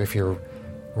asking you if you're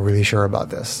really sure about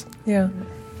this. Yeah.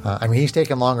 I mean, he's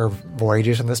taken longer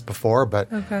voyages than this before, but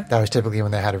Okay. that was typically when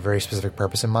they had a very specific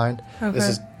purpose in mind. Okay. This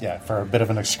is for a bit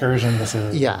of an excursion. This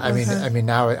is Yeah, I mean,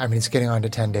 now it's getting on to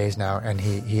 10 days now, and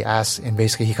he asks, and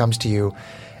basically he comes to you,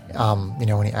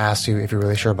 when he asks you if you're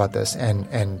really sure about this,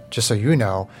 and just so you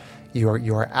know, you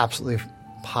are absolutely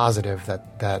positive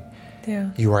that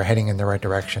you are heading in the right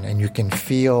direction, and you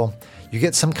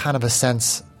get some kind of a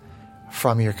sense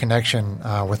from your connection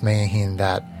with Mayaheen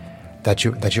that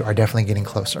you are definitely getting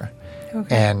closer.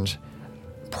 Okay. And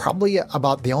probably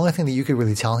about the only thing that you could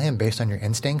really tell him based on your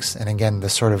instincts, and again,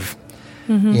 this sort of,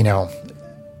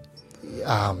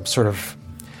 sort of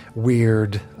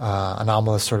weird,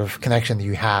 anomalous sort of connection that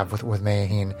you have with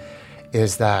Mayaheen,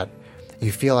 is that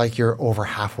you feel like you're over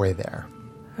halfway there.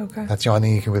 Okay. That's the only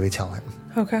thing you can really tell him.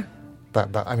 Okay.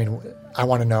 But I mean, I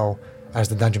want to know, as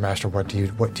the dungeon master, what do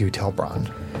you tell Braun?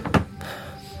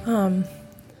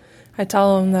 I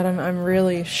tell him that I'm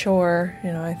really sure.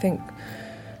 I think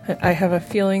I have a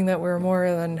feeling that we're more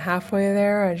than halfway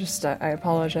there. I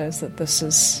apologize that this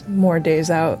is more days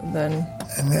out than.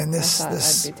 And then this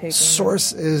I'd be taking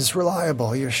source is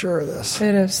reliable. You're sure of this?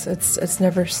 It is. It's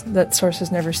never, that source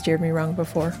has never steered me wrong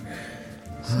before.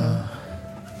 So.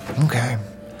 Okay.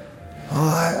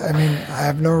 Well, I mean, I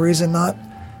have no reason not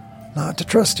to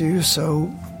trust you.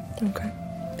 So. Okay.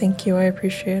 Thank you. I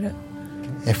appreciate it.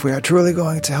 If we are truly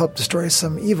going to help destroy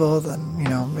some evil, then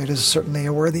it is certainly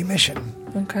a worthy mission.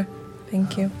 Okay.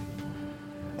 Thank you.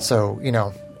 So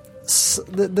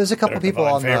there's a couple people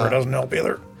on favor the. doesn't help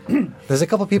either. There's a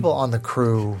couple people on the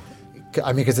crew.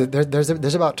 I mean, because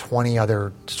there's about 20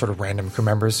 other sort of random crew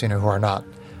members, who are not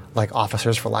like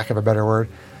officers, for lack of a better word,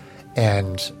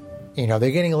 and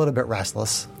they're getting a little bit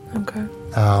restless. Okay.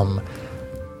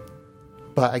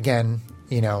 But again,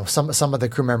 some of the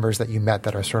crew members that you met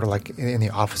that are sort of like in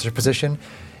the officer position,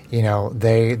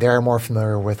 they're more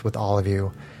familiar with all of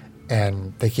you,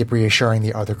 and they keep reassuring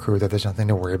the other crew that there's nothing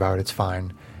to worry about. It's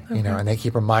fine. Okay. And they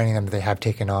keep reminding them that they have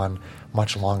taken on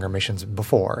much longer missions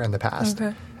before in the past.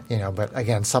 Okay. But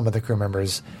again, some of the crew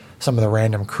members, some of the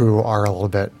random crew are a little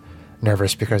bit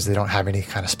nervous because they don't have any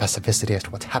kind of specificity as to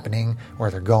what's happening, where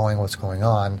they're going, what's going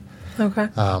on. Okay.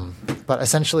 But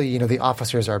essentially, the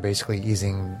officers are basically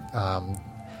easing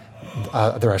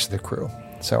the rest of the crew.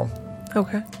 So.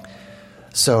 Okay.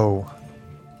 So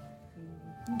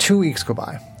 2 weeks go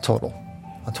by total.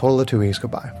 A total of 2 weeks go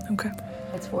by. Okay.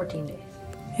 That's 14 days.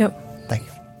 Yep. Thank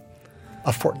you.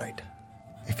 A fortnight,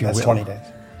 if you That's will. 20 days.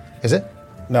 Is it?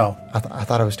 No, I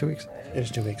thought it was 2 weeks. it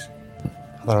is 2 weeks.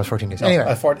 I thought it was 14 days. No, Anyway.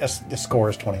 the score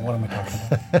is 20. What am I talking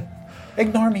about?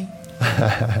 Ignore me.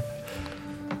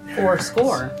 Or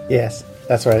score Yes,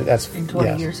 that's right. That's in 20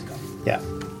 yes. years ago. Yeah.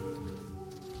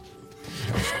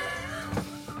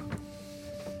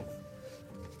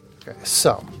 Okay,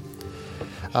 so,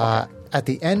 at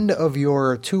the end of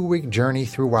your 2-week journey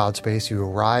through Wildspace, you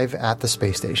arrive at the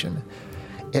space station.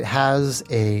 It has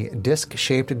a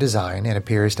disc-shaped design and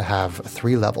appears to have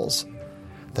 3 levels.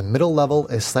 The middle level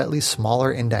is slightly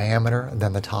smaller in diameter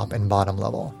than the top and bottom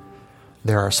level.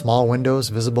 There are small windows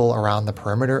visible around the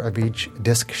perimeter of each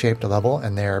disc-shaped level,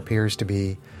 and there appears to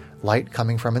be light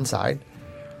coming from inside.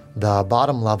 The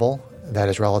bottom level, that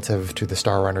is relative to the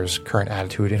Star Runner's current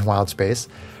attitude in Wildspace,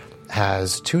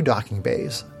 has 2 docking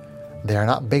bays. They are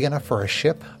not big enough for a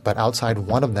ship, but outside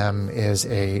one of them is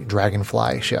a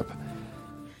Dragonfly ship.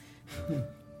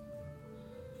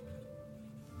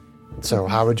 So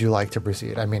how would you like to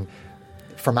proceed? I mean,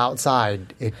 from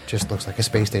outside, it just looks like a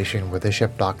space station with a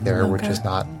ship docked there, which is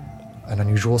not an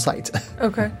unusual sight.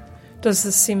 Okay. Does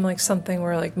this seem like something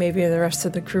where, like, maybe the rest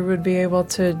of the crew would be able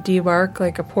to debark,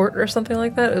 like, a port or something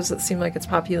like that? Does it seem like it's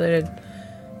populated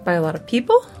by a lot of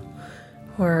people?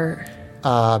 Or...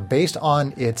 Based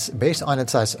on its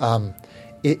size,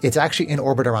 it's actually in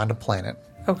orbit around a planet.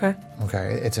 Okay.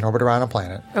 Okay, it's in orbit around a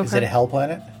planet. Okay. Is it a hell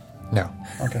planet? No.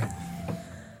 Okay.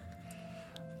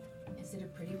 Is it a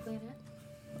pretty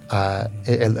planet?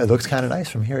 It looks kind of nice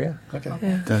from here, yeah. Okay.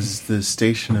 Yeah. Does the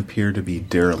station appear to be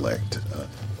derelict?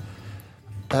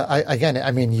 Again,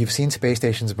 I mean, you've seen space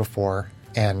stations before,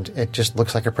 and it just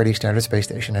looks like a pretty standard space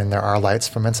station, and there are lights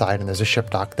from inside, and there's a ship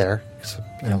dock there. So,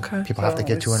 Okay. people have to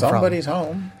get to and Somebody's from.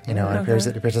 home. It appears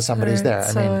Okay. that somebody's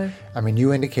Alright, there. so I mean,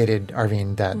 you indicated,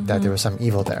 Arvine, that there was some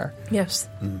evil there. Yes.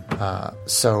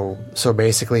 So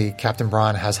basically, Captain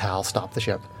Braun has Hal stop the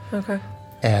ship, Okay.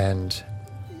 and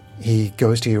he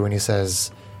goes to you and he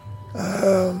says,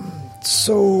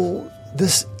 so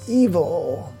this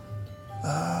evil,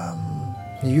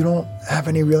 you don't have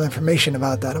any real information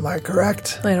about that, am I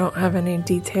correct? I don't have any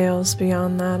details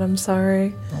beyond that. I'm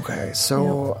sorry. Okay,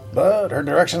 so But her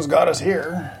directions got us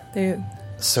here.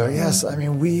 so yes, I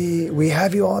mean we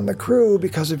have you on the crew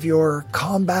because of your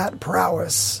combat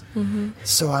prowess.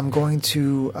 So I'm going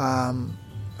to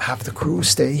have the crew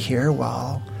stay here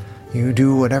while you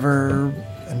do whatever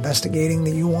investigating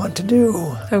that you want to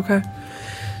do. Okay.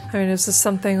 I mean, is this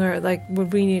something where, like,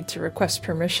 would we need to request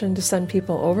permission to send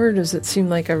people over? Does it seem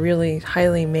like a really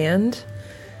highly manned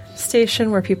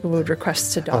station where people would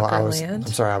request to dock or land?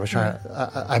 I'm sorry, I was trying.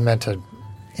 I meant to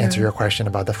answer your question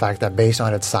about the fact that based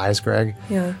on its size, Greg,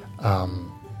 Yeah.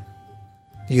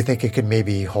 you think it could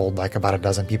maybe hold like about a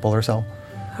dozen people or so?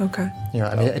 Okay. You know,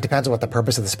 I mean, it depends on what the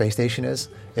purpose of the space station is.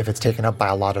 If it's taken up by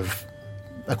a lot of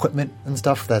equipment and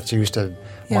stuff that's used to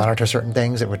monitor certain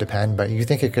things, it would depend. But you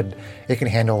think it can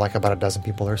handle like about a dozen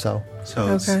people or so?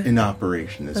 So it's Okay. in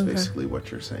operation is Okay. basically what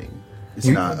you're saying. It's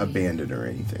not abandoned or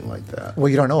anything like that. Well,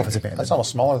 you don't know if it's abandoned. That's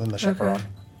almost smaller than the ship we're Okay.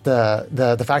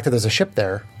 on. The fact that there's a ship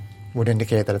there would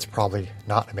indicate that it's probably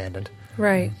not abandoned.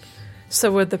 Right. So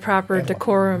would the proper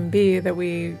decorum be that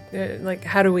we, like,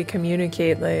 how do we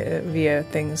communicate via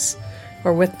things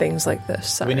or with things like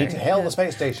this? We need to Sorry. hail the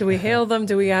space station. Do we hail them?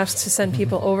 Do we ask to send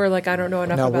people over? Like, I don't know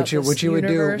enough No, about what you this would do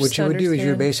universe what you to would do is you would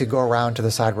understand. basically go around to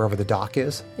the side wherever the dock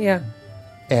is, Yeah.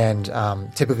 and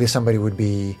typically somebody would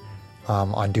be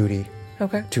on duty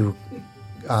Okay. to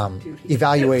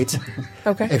evaluate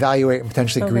Okay. and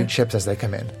potentially Okay. greet ships as they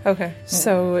come in. Okay.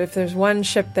 So if there's one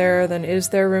ship there, then is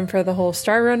there room for the whole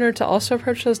Star Runner to also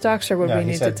approach those docks, or would No, we he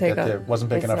need to said take that a? it wasn't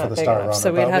big it's enough for not the big Star enough, Runner,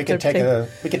 so we'd but have we could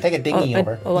to take a dinghy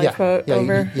over. a lifeboat Yeah, you-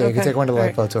 over. yeah, you can take one of the All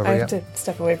lifeboats over, I yeah. have to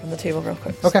step away from the table real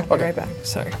quick. Okay. So I'll be Okay. right back.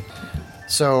 Sorry.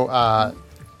 So,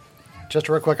 just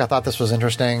real quick, I thought this was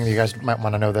interesting. You guys might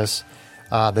want to know this.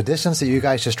 The distance that you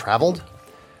guys just traveled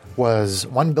was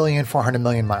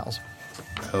 1,400,000,000 miles.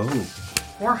 Oh,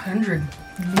 400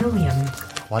 million.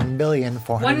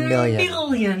 1,400,000,000.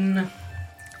 billion.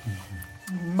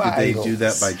 did they do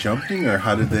that by jumping, or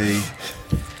how did they?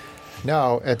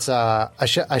 No, it's a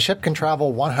ship can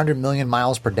travel 100 million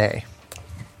miles per day.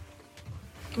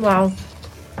 Wow.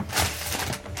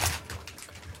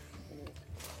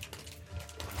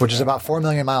 Which is about 4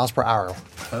 million miles per hour.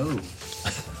 Oh,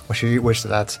 Which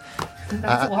that's.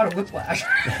 That's a lot of whiplash.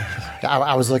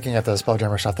 I was looking at the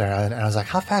Spelljammer stuff there, and I was like,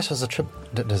 how fast does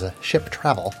a ship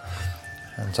travel?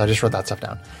 And so I just wrote that stuff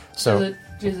down. So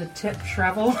Does a tip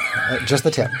travel? just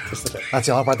the tip. That's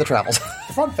the only part that travels.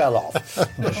 The front fell off.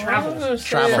 Travel. There's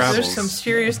Travels. some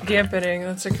serious dampening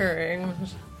that's occurring.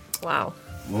 Wow.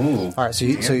 ooh. All right, so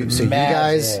you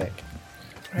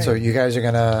guys are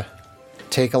gonna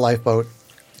take a lifeboat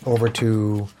over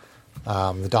to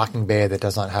the docking bay that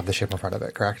does not have the ship in front of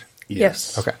it, correct?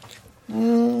 Yes. Okay.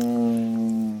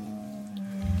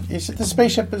 The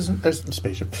spaceship is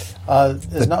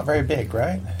not very big,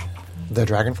 right? The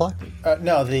Dragonfly?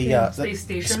 No, the Space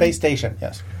station? Space station,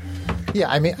 yes. Yeah,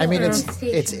 I mean,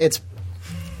 Station.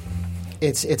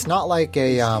 it's not like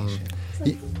a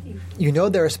you know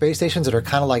there are space stations that are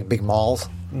kind of like big malls,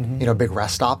 big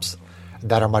rest stops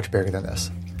that are much bigger than this.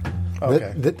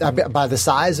 Okay. By the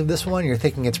size of this one, you're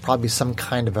thinking it's probably some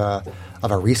kind of a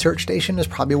research station is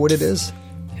probably what it is.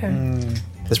 Okay.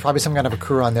 There's probably some kind of a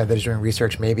crew on there that is doing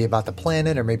research, maybe about the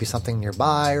planet or maybe something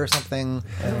nearby or something.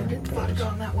 I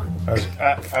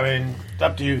mean, it's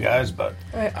up to you guys, but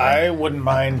Right. I wouldn't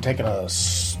mind taking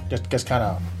just kind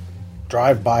of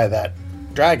drive by that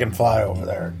dragonfly over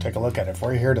there, take a look at it. If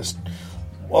we're here to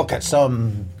look at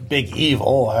some big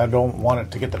evil, I don't want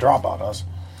it to get the drop on us.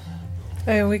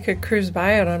 I mean, we could cruise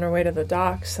by it on our way to the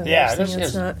docks. And Yeah, just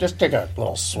just take a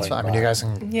little swing. So, I mean, by. you guys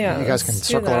can let's do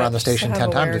circle that, around the just to station have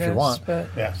 10 times if you awareness, want. But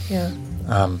Yeah. yeah.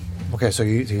 Okay, so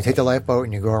you take the lifeboat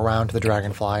and you go around to the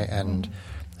Dragonfly, and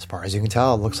as far as you can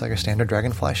tell, it looks like a standard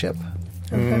Dragonfly ship.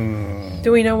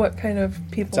 Do we know what kind of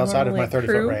people It's outside of my normally 30-foot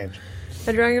crew range.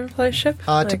 a dragonfly ship?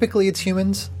 Like- Typically, it's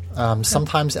humans.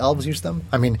 Sometimes elves use them.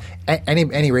 I mean,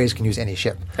 any race can use any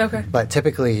ship. Okay. But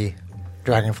typically,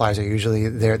 dragonflies are usually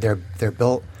they're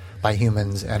built by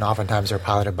humans, and oftentimes they're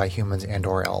piloted by humans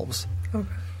and/or elves. All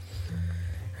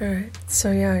right.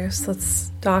 So yeah, I guess let's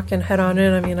dock and head on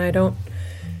in. I mean, I don't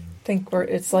think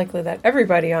it's likely that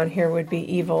everybody on here would be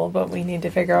evil, but we need to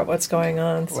figure out what's going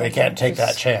on. So We can't take that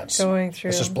just chance. Going through.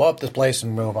 Let's just blow up this place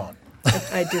and move on.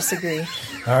 I disagree. All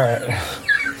right.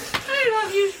 I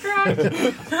love you, Strahd.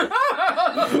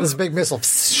 This big missile.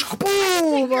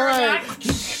 Boom! All right.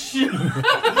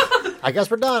 I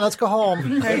guess we're done. Let's go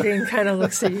home. Irene kind of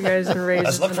looks at you guys and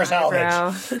raises Let's look for an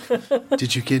eyebrow. salvage.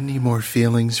 Did you get any more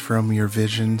feelings from your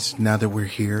visions now that we're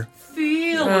here?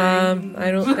 Feeling.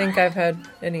 I don't think I've had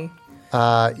any.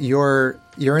 Your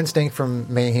instinct from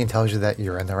Mayheen tells you that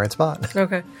you're in the right spot.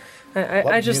 Okay.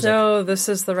 I just music. know this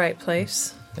is the right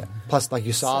place. Yeah. Plus, like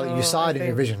you saw So, it in your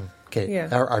think- vision, Kate. Yeah.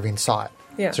 Or Irene saw it.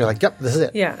 Yeah. So you're like, yep, this is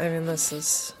it. Yeah, I mean, this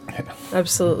is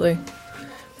absolutely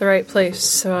the right place.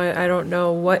 So I don't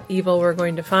know what evil we're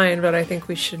going to find, but I think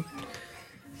we should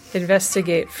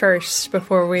investigate first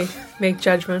before we make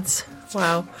judgments.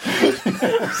 Wow.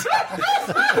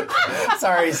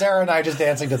 Sorry, Sarah and I just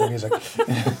dancing to the music.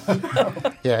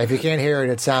 Yeah, if you can't hear it,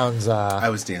 it sounds. I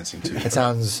was dancing too. It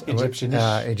sounds Egyptian-ish?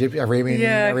 Arabian,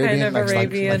 Yeah, Arabian, kind of like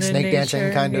Arabian snake in dancing,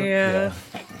 nature. kind of. Yeah.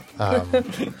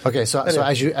 Okay, so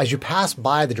as you pass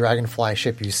by the Dragonfly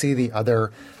ship, you see the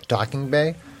other docking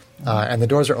bay, and the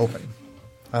doors are open.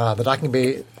 The docking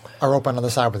bay are open on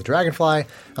the side with the Dragonfly,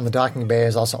 and the docking bay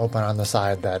is also open on the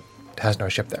side that has no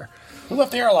ship there. Who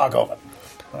left the airlock open?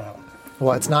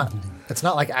 Well, it's not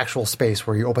like actual space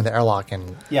where you open the airlock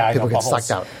and Yeah, I people know, get bubbles.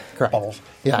 sucked out. Correct. Bubbles.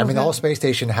 Yeah, I mean the whole space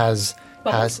station has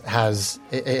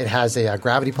a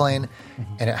gravity plane,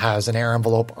 and it has an air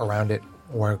envelope around it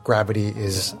where gravity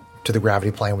is to the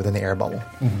gravity plane within the air bubble.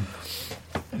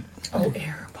 Oh,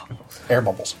 air bubbles. Air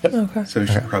bubbles. Yep. Okay. So we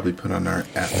should probably put on our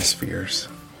atmospheres.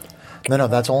 No,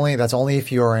 that's only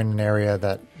if you're in an area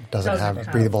that doesn't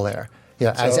have breathable air.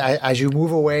 Yeah, as you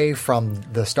move away from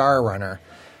the Star Runner,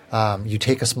 you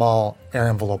take a small air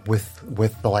envelope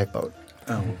with the lifeboat.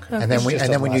 Oh, okay. And then It's just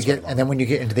when a you last get when you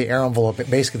get into the air envelope,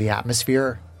 basically the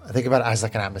atmosphere. Think about it as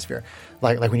like an atmosphere.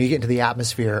 Like when you get into the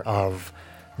atmosphere of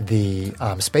the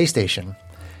space station,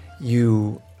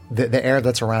 the air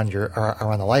that's around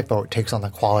around the lifeboat takes on the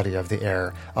quality of the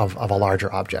air of a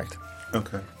larger object,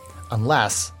 Okay.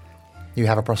 unless you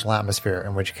have a personal atmosphere,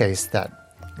 in which case that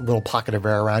little pocket of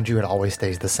air around you, it always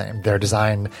stays the same. They're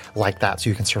designed like that so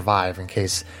you can survive in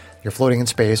case you're floating in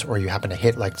space or you happen to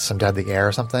hit like some deadly air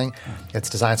or something. It's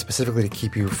designed specifically to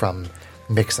keep you from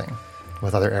mixing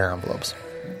with other air envelopes.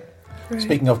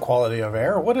 Speaking of quality of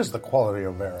air, what is the quality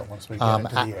of air once we get into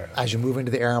the air? As you move into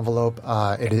the air envelope,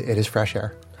 it is fresh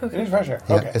air. It is fresh air.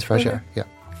 Yeah, Okay. it's fresh air. Yeah.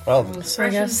 Well, So I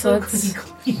guess that's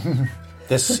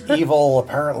this evil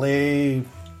apparently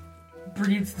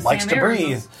Breathes the likes same to air.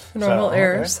 breathe. normal So,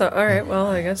 air. okay. So, all right. Well,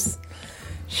 I guess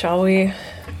shall we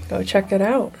go check it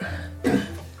out?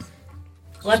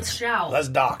 Let's shout. Let's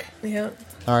dock. Yeah.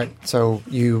 All right. So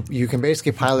you can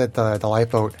basically pilot the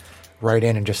lifeboat right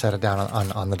in and just set it down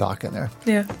on the dock in there.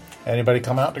 Yeah. Anybody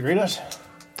come out to greet us?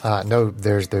 No,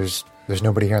 there's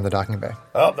nobody here in the docking bay.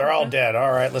 Oh, they're all dead.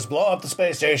 All right, let's blow up the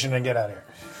space station and get out of here.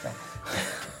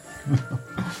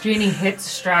 Janie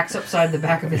hits Strax upside the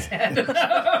back of his head.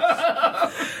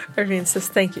 Irvine says,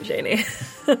 "Thank you, Janie."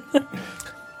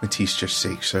 Matisse just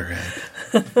shakes her head.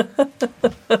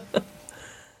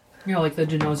 You know, like the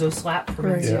Genozo slap from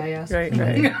Right. NCIS. Right.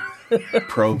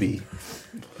 Proby.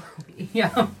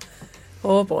 Yeah.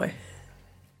 Oh boy.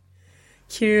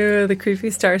 Cue the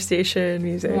creepy Star Station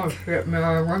music. Oh shit,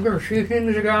 man. We're gonna see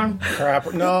things again.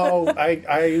 Crap. No,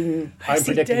 I'm see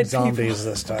predicting dead zombies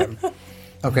this time.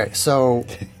 Okay, so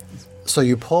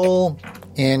you pull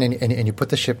in and you put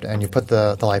the ship and you put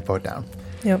the lifeboat down,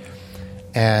 Yep.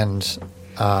 and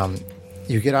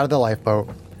you get out of the lifeboat,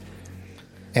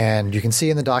 and you can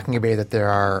see in the docking bay that there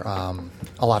are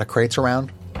a lot of crates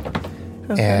around,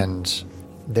 and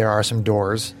there are some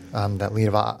doors that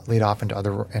lead off into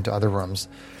other rooms.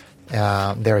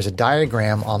 There is a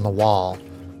diagram on the wall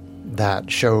that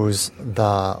shows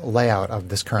the layout of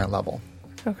this current level.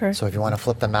 Okay. So if you want to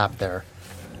flip the map there.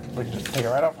 We can just take it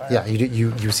right up. Yeah,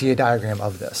 you see a diagram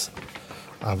of this,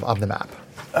 of the map.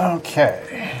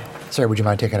 Okay. Sorry, would you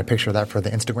mind taking a picture of that for the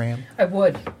Instagram? I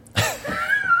would.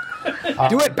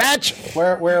 Do it, batch!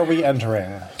 Where are we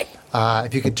entering?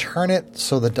 If you could turn it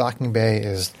so the docking bay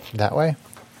is that way.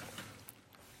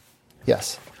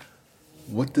 Yes.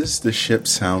 What does the ship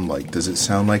sound like? Does it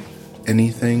sound like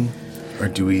anything? Or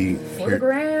do we hear...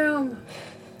 Photogram.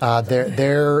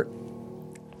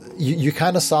 You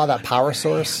kind of saw that power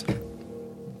source.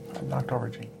 I knocked over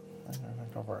Gene. I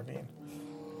knocked over Arvine.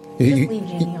 Just You, leave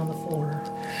Janie on the floor.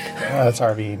 That's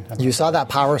Arvine. you saw that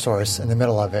power source in the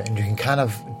middle of it, and you can kind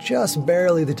of just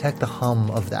barely detect the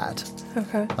hum of that.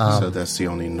 Okay. so that's the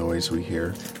only noise we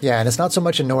hear? Yeah, and it's not so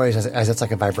much a noise as it's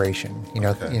like a vibration.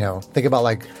 Think about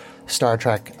like Star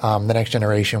Trek: The Next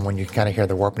Generation, when you kind of hear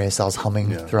the warp nacelles humming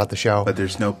Yeah. throughout the show. But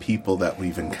there's no people that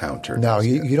we've encountered. No,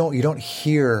 you don't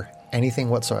hear anything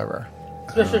whatsoever.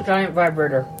 Just a giant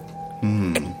vibrator.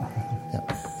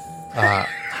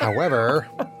 However,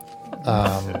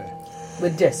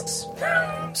 With discs.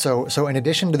 so in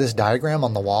addition to this diagram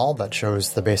on the wall that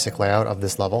shows the basic layout of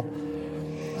this level,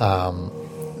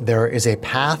 there is a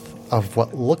path of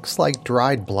what looks like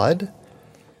dried blood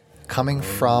coming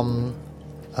from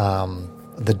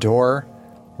the door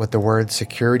with the word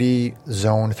Security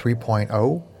Zone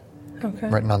 3.0 Okay.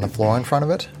 written on the floor in front of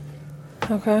it,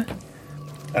 Okay.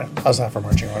 How's that for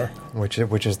marching order?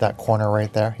 which is that corner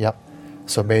right there. Yep.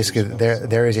 So basically,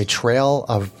 there is a trail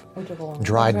of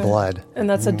dried Okay. blood. And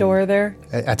that's a door there.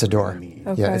 That's a door.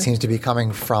 Okay. Yeah, it seems to be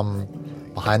coming from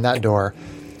behind that door,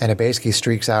 and it basically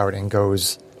streaks out and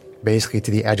goes basically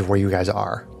to the edge of where you guys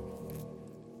are.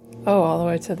 Oh, all the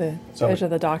way to the So- edge of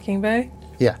the docking bay?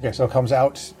 Yeah, Okay, so it comes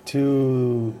out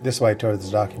to this way towards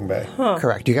the docking bay.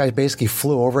 correct. You guys basically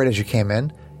flew over it as you came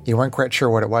in. You weren't quite sure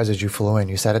what it was as you flew in.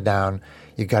 You set it down,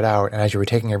 you got out, and as you were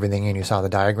taking everything in, you saw the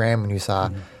diagram, and you saw,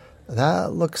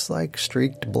 that looks like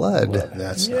streaked blood.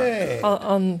 That's not Yay!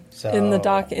 In the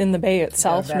dock, in the bay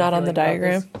itself, Yeah, not on the back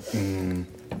diagram.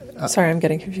 Sorry, I'm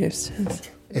getting confused.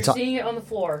 It's You're on, seeing it on the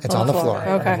floor. it's on the floor.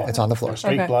 Okay. It's on the floor. There's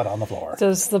streaked Okay. blood on the floor.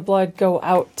 Does the blood go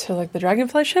out to like the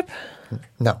dragonfly ship?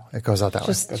 No, it goes out that way.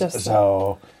 Just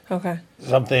So okay.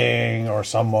 something or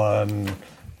someone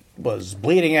was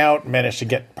bleeding out,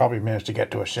 probably managed to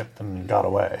get to a ship and got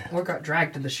away. Or got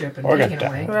dragged to the ship and Or got taken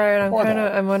away. Right. Or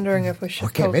I'm wondering if we should Or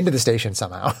came into the station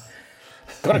somehow.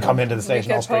 Could have come into the we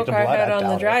station all could straight poke to our blood. head I on the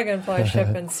doubt it. dragonfly ship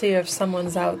and see if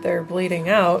someone's out there bleeding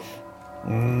out.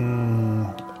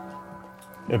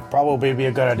 It'd probably be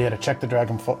a good idea to check the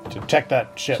to check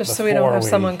that ship Just so before we don't have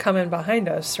someone come in behind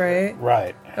us, right?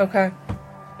 Right. Okay.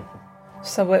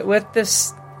 So with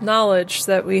this knowledge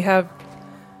that we have,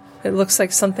 it looks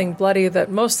like something bloody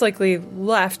that most likely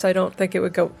left. I don't think it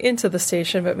would go into the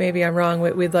station, but maybe I'm wrong.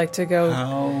 We'd like to go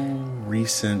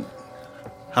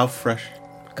how fresh.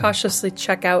 cautiously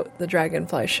check out the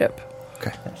dragonfly ship.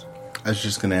 Okay. I was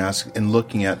just going to ask, in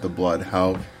looking at the blood,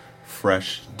 how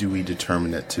fresh do we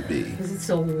determine it to be? Is it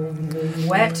still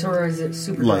wet or is it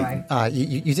super Like- dry?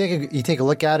 You take a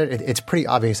look at it. It's pretty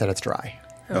obvious that it's dry.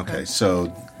 Okay,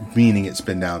 so meaning it's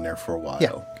been down there for a while.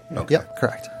 Yeah. Okay. Yep.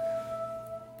 Correct.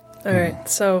 All right,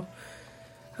 so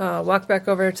walk back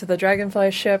over to the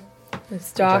dragonfly ship.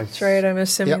 It's docked, right? I'm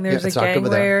assuming Yep, there's it's a docked over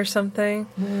gangway there. or something.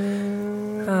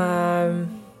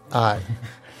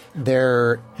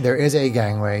 There is a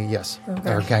gangway. Yes.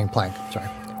 Or gangplank. Sorry.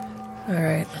 All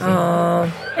right.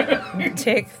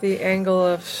 Take the angle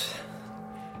of.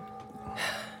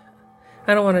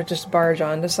 I don't want to just barge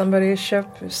onto somebody's ship,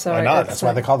 so Why not? That's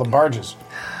why they call them barges.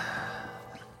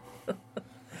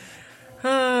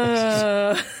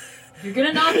 You're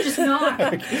gonna knock, just knock.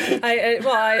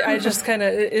 I just kind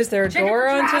of. Is there a Check it door for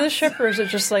onto the traps. ship, or is it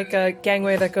just like a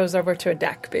gangway that goes over to a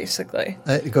deck, basically?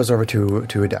 It goes over to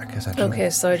a deck essentially. Okay,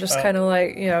 so I just kind of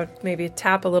like, maybe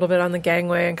tap a little bit on the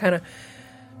gangway and kind of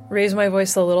raise my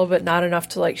voice a little bit, not enough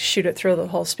to like shoot it through the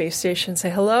whole space station.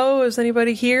 Say, hello, is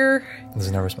anybody here?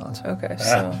 There's no response. Okay,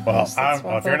 so. Well, let's well,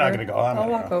 walk if you're not over. going to go, I'm I'll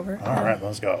gonna walk go. over. All right,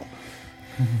 let's go.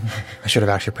 I should have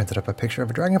actually printed up a picture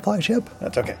of a dragonfly ship.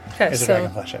 That's okay. Okay, It's a so-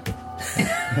 dragonfly ship.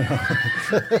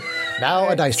 Now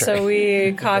a dice tray. So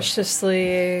we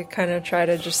cautiously kind of try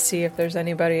to just see if there's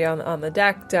anybody on the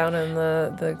deck, down in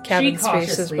the cabin She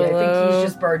spaces cautiously. I think below. he's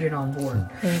just barging on board.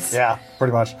 Yeah,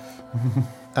 pretty much.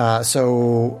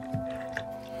 So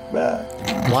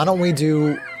why don't we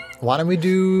do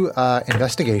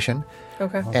investigation,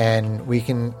 Okay. and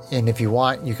if you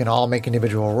want, you can all make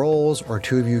individual rolls, or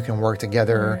two of you can work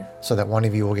together so that one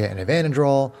of you will get an advantage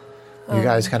roll. You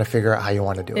guys kind of figure out how you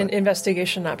want to do it.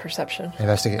 Investigation, not perception.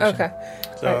 Investigation. Okay.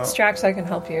 All right, Strax, I can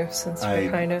help you since we're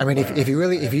kind of. I mean, if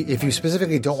you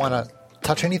specifically don't want to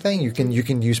touch anything, you can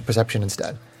use perception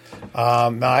instead.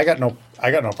 No, I got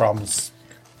no problems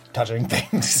touching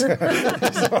things. Okay,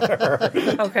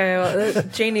 well,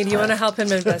 Janie, do you want to help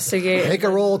him investigate? Make a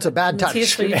roll to bad touch.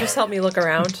 Matisse, will you just help me look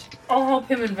around? I'll help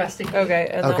him investigate. Okay,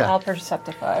 and Okay. then I'll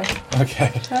perceptify.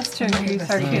 Okay. That's to increase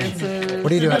our chances.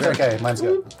 What are you doing? That's okay. Mine's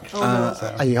good.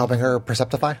 Are you helping her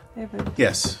perceptify? I have a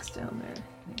Yes. X down there.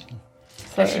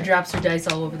 So she drops her dice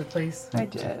all over the place. I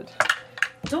did.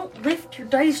 Don't lift your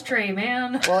dice tray,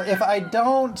 man. Well, if I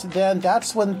don't, then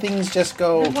that's when things just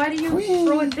go. Then why do you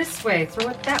throw it this way? Throw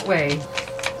it that way.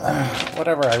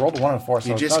 Whatever. I rolled a 1 and 4, so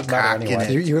You it just doesn't matter cock in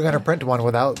anyway. You were going to print one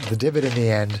without the divot in the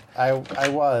end. I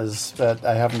was, but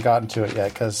I haven't gotten to it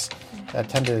yet because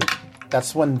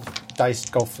that's when dice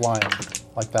go flying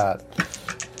like that.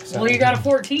 So, Well, you got a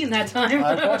 14 that time.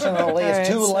 unfortunately, it's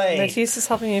too so late. Matisse is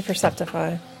helping me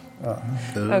perceptify.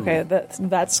 Okay,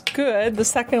 that's good. The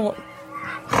second one.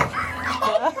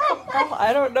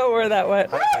 I don't know where that went.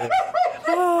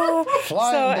 Flying So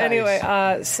dice.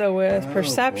 anyway, so with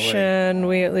perception,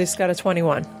 we at least got a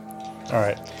 21. All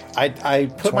right. I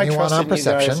put my 21 trust on in you guys,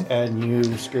 perception. and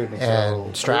you screwed me.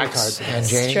 And so Strax and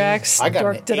Janie. Strax I got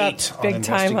an dorked it 8 up on big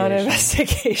time on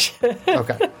investigation.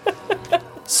 Okay.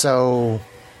 So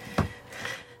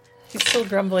He's still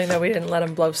grumbling that we didn't let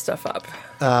him blow stuff up.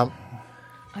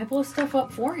 I blow stuff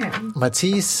up for him.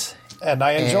 Matisse and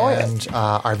I enjoy and it.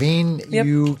 Arvine, Yep.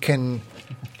 you can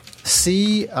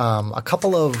see a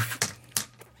couple of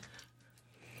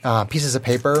pieces of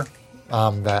paper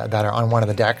that are on one of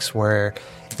the decks where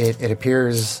it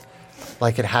appears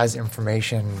like it has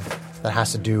information that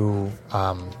has to do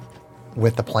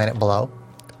with the planet below.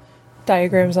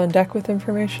 Diagrams on deck with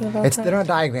information about that? They're not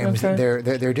diagrams. Okay.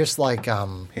 They're just like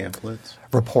Pamphlets.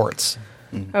 reports.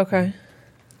 Okay.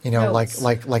 You know, Notes.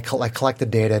 like collected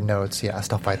data, notes, yeah,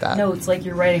 stuff like that. Notes like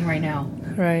you're writing right now.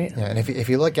 Right. Yeah, and if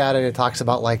you look at it, it talks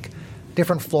about like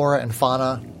different flora and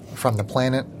fauna from the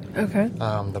planet. Okay.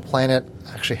 The planet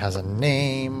actually has a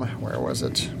name. Where was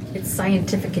it? It's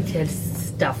scientific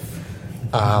stuff.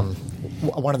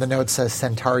 One of the notes says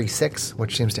Centauri 6,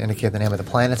 which seems to indicate the name of the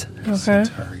planet. Okay.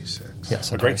 Centauri 6. Yeah, A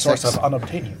Centauri great source 6. of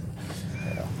unobtainium.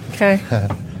 Okay.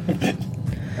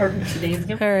 Or 2 days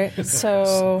ago. All right.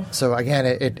 So, So again,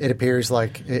 it appears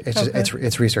like it's just, Okay.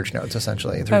 it's research notes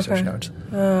essentially. It's research Okay. notes.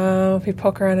 if we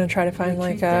poke around and try to find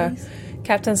like a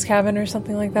captain's cabin or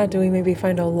something like that, do we maybe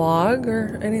find a log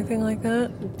or anything like that?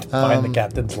 Find the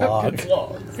captain's log.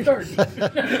 If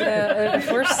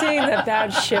we're seeing that bad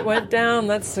shit went down,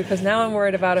 that's because now I'm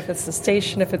worried about if it's the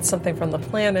station, if it's something from the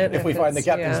planet. If we find the it's-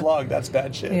 captain's yeah. log, that's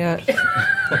bad shit. Yeah.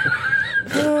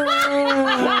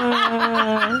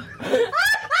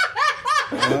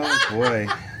 Oh boy.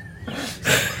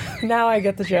 Now I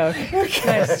get the joke.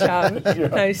 Nice job.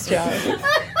 Nice job.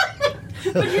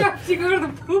 But you have to go to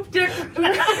the poop deck.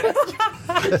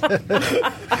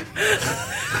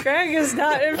 Greg is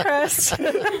not impressed.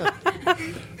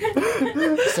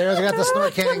 Sarah's got the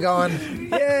snort can going.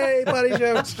 Yay, buddy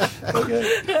jokes.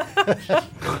 Okay.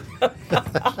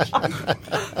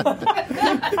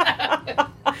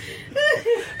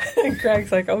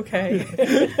 Greg's like, okay.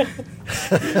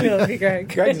 You love me,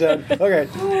 Greg. Greg's done. Okay.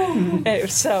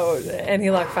 So, any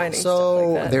luck finding stuff So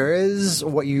like that? there is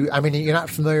you're not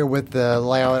familiar with the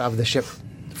layout of the ship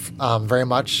very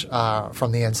much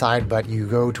from the inside, but you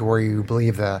go to where you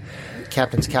believe the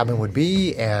captain's cabin would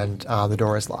be, and the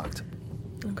door is locked.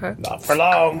 Okay. Not for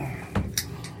long.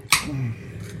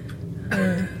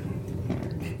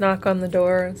 Knock on the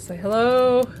door and say,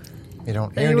 hello. You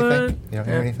don't hear Anyone? anything. You don't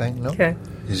hear Yeah. anything. No. Okay.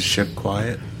 Is the ship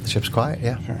quiet? The ship's quiet.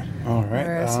 Yeah. All right.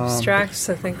 All right, some Strax,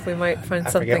 I think we might find I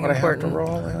something forget what important. I have to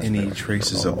roll. Any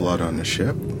traces of blood on the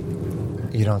ship?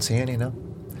 You don't see any. No.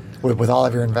 With all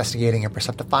of your investigating and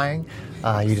perceptifying,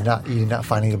 you did not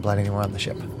find any blood anywhere on the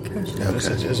ship.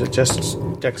 Is it just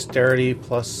dexterity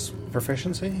plus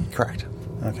proficiency? Correct.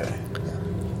 Okay.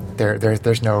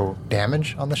 There's no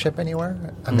damage on the ship anywhere.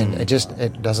 I mean, it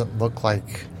doesn't look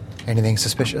like anything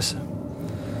suspicious.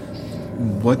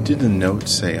 What did the note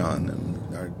say on them?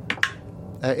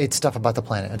 It's stuff about the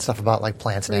planet. It's stuff about like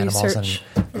plants and Research.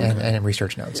 animals and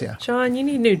research notes. Yeah. John, you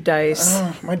need new dice.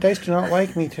 My dice do not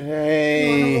like me You want to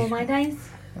today. roll my dice?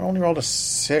 I only rolled a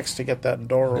 6 to get that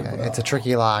door open. It's a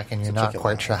tricky lock, and you're not tricky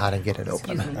quite lock. sure how to get it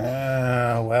open. Excuse me.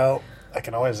 Well, I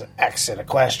can always exit a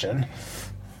question.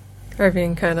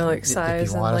 Irving kind of like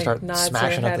sighs and wanna like start nods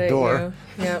smashing her at head the door.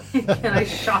 you. Yep. Can I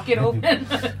shock it open?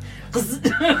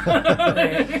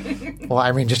 Well,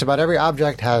 I mean, just about every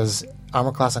object has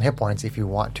armor class and hit points. If you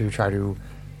want to try to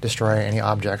destroy any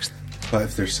objects, But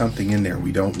if there's something in there,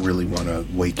 we don't really want to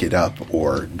wake it up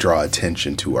or draw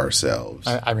attention to ourselves.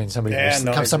 I mean, somebody Yeah, could,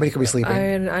 no, I somebody could be sleeping.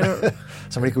 I don't.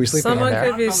 Somebody could be sleeping Someone in there.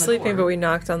 could be Knocked on the sleeping, door. but we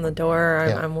knocked on the door. I'm,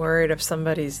 Yeah. I'm worried if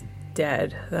somebody's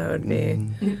dead. That would be.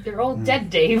 They're all dead,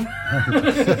 Dave.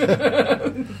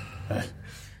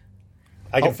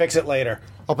 I can fix it later.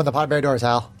 Open the podbear doors,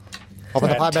 Hal. Open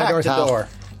the podbear Attack doors, the Hal. door.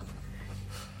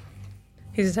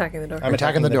 He's attacking the door. I'm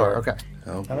Attacking the door. Okay.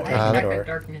 Oh, I'm boy. attacking the door.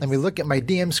 Darkness. Let me look at my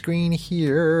DM screen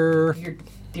here. Your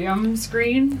damn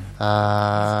screen.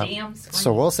 Damn screen.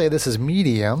 So we'll say this is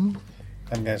medium,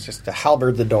 I'm going to just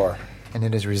halberd the door. and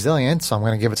it is resilient. So I'm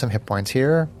going to give it some hit points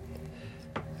here.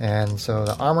 And so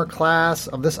the armor class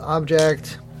of this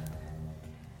object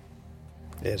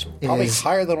It's probably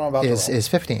higher than what I'm about to roll. is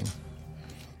 15.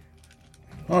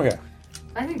 Okay.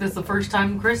 I think this is the first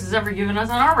time Chris has ever given us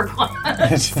an armor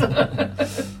class.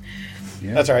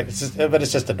 That's all right. But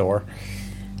it's just a door.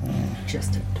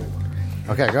 Just a door.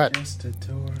 Okay, go ahead. Just a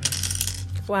door.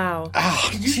 Wow.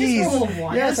 Did you just roll a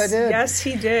one? Yes, I did. Yes,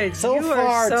 he did. So You are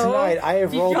far so tonight, I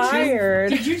have rolled two. tired.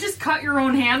 Did you just cut your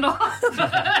own hand off?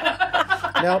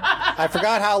 Nope. I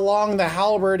forgot how long the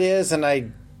halberd is, and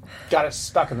I got it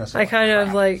stuck in this. I kind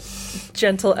of like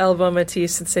gentle elbow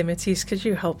Matisse and say, Matisse, could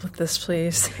you help with this,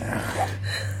 please?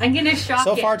 I'm gonna shock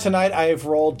So it. far tonight, I have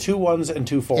rolled 2 1s and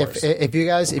 2 4s. If you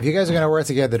guys are going to work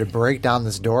together to break down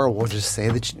this door, we'll just say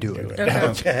that you do it.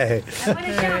 Okay. I'm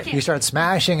gonna shock You it. start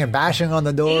smashing and bashing on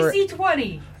the door. AC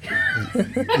 20.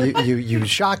 you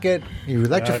shock it, you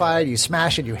electrify it, you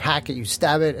smash it, you hack it, you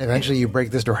stab it. Eventually, you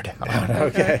break this door down.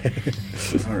 Okay.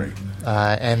 All right.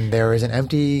 And there is an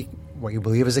empty, what you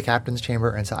believe is a captain's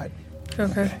chamber inside.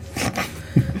 Okay.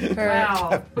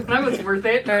 Wow, that was worth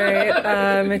it. All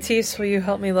right, Matisse, will you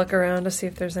help me look around to see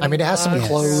if there's any? I mean, it has some logs or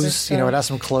clothes. You know, it stuff? has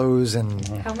some clothes and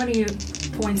How many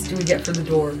points do we get for the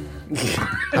door?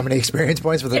 how many experience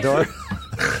points for the door?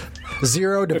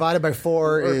 0 divided by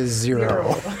 4 is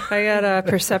 0. I got a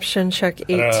perception check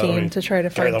 18 to try to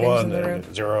Carry find the things in one, the room.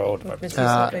 and 0. Matisse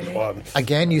helping me. One.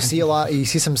 Again, you see a lot. You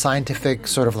see some scientific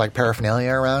sort of like paraphernalia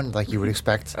around, like you would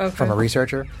expect Okay. from a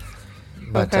researcher.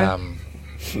 But Okay.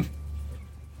 you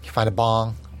find a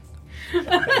bong. Nice.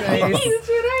 That's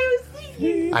what I was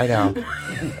thinking. I know.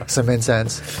 Some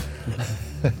incense.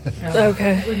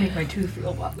 Okay. It would make my tooth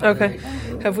feel better. Okay.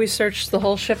 Have we searched the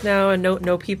whole ship now and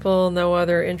no people, no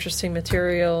other interesting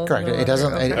material? Correct. no It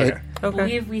doesn't. other- It, okay. it, I Okay.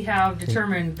 believe we have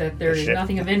determined that there is Ship.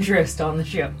 nothing of interest on the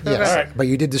ship. yes, All right. but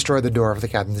you did destroy the door of the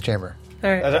captain's chamber. All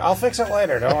right. I'll fix it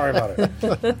later. Don't worry about it.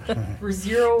 For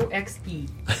 0 XP.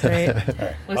 Right.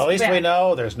 Let's At least go we back.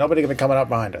 know there's nobody going to be coming up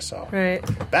behind us. So Right.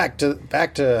 back to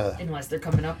Unless they're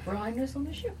coming up behind us on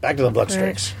the ship. the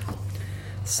bloodstreams.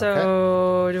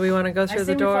 So, do we want to go through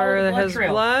say the we follow door the that blood has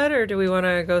trail. blood, or do we want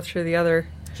to go through the other?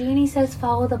 Jeannie says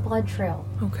follow the blood trail.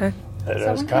 Okay. It is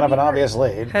Someone kind of could an be obvious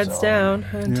lead. Heads so- down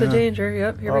into Yeah. danger.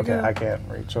 Yep. Here Okay, we go. I can't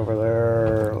reach over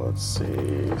there. Let's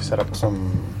see. Set up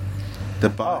some. The Oh,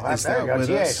 bot is there you that go. with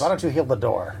TH, us? why don't you heal the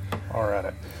door? Or at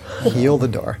it. Heal the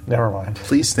door. Never mind.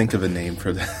 Please think of a name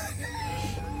for that.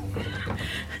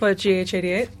 What,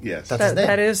 GH88? Yes. That's his name.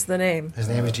 That is the name. His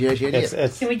name is GH88.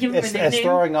 It's Can we give him a it's nickname?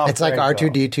 throwing off. It's like Greg, though.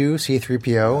 R2D2,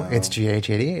 C3PO. It's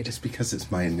GH88. Just because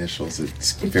it's my initials,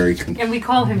 it's very And we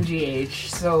call him GH,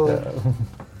 so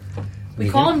we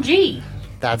You call do? him G.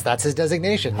 That's his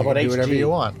designation. How You about can do whatever HG? you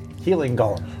want. Healing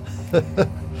golem.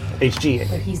 HG.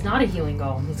 But he's not a healing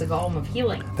golem. He's a golem of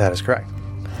healing. That is correct.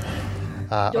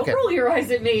 Don't Okay. roll your eyes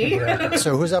at me.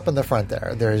 So who's up in the front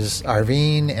there? There's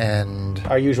Arvine and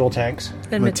Our usual tanks.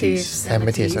 And Matisse. Matisse.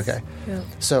 Matisse. Okay. Yeah.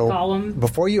 So Gollum,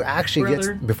 before you actually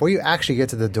brother. get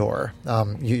to the door,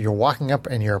 you're walking up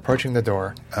and you're approaching the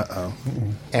door,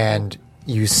 and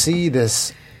you see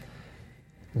this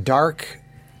dark,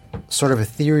 sort of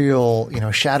ethereal,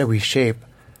 shadowy shape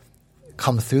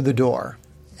come through the door,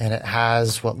 and it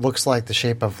has what looks like the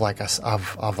shape of like a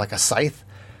scythe,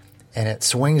 and it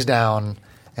swings down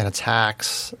and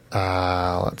attacks.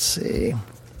 Let's see.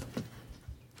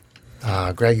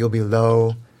 Greg, you'll be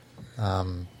low.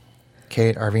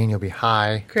 Kate, Arvine, you'll be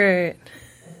high. Great.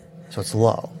 So it's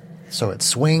low. So it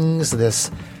swings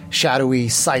this shadowy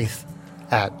scythe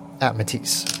at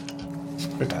Matisse.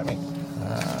 Good timing.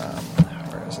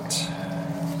 Where is it?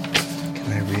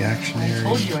 Can I reactionary?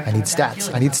 told you I need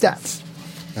stats. I need stats.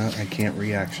 I can't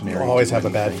reactionary. You'll always do have a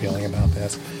bad anything feeling about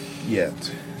this. Yet.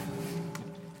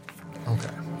 Okay.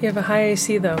 You have a high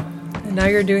AC though, and now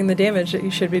you're doing the damage that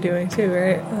you should be doing too,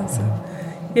 right? That's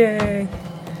yay!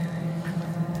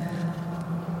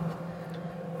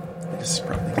 This is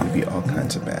probably going to be all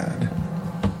kinds of bad.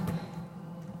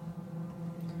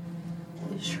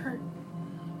 His shirt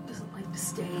doesn't like to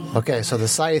stay. Okay, so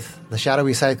the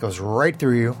shadowy scythe goes right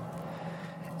through you,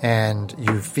 and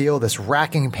you feel this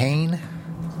racking pain.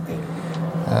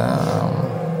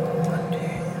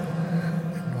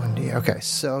 1D. Okay,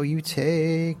 so you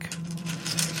take.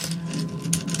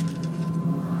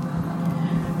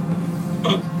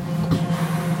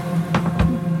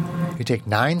 You take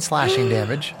 9 slashing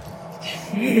damage.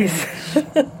 He's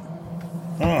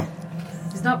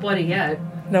not bloody yet.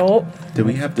 Nope. Do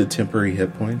we have the temporary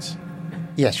hit points?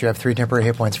 Yes, you have 3 temporary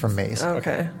hit points from Maze.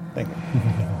 Okay. Thank you.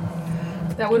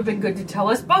 That would have been good to tell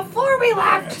us before we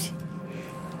left.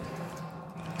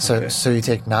 So you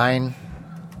take 9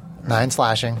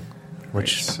 slashing,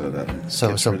 which So that So-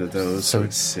 gets so- rid of those. so- So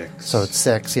it's 6. so it's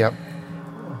 6. Yep.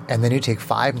 And then you take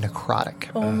 5 necrotic.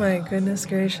 Oh my goodness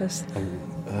gracious!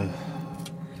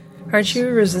 Aren't you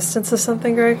resistant to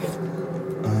something, Greg?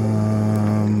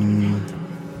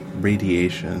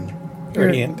 Radiation.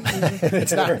 Radiant.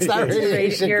 It's not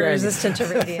radiation. You're Greg. resistant to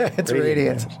radiant. It's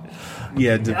radiant.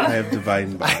 Yeah, I have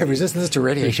divine I have resistance to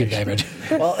radiation damage.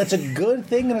 Well, it's a good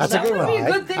thing. And That's a good one. would be a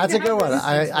good thing That's to a good have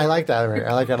one. I like that.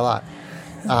 I like that a lot.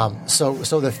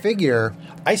 So the figure.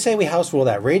 I say we house rule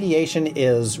that radiation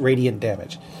is radiant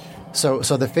damage. So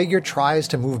the figure tries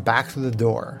to move back through the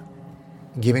door,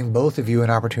 giving both of you an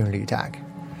opportunity attack.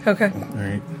 Okay. All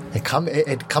right.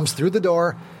 It comes through the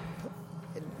door,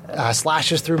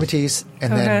 slashes through Matisse,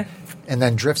 and Okay.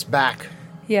 then drifts back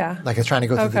Yeah. like it's trying to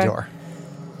go through the Okay. door.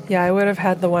 Yeah, I would have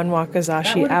had the one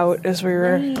Wakazashi out as we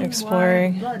were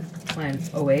exploring. Blood went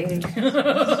away.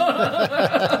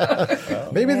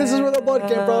 Maybe this is where the blood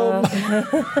came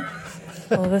from.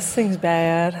 Well, this thing's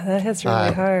bad. That hits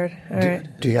really hard. All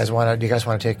right. Do you guys want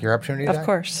to take your opportunity Of attack?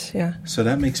 course, yeah. So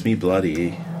that makes me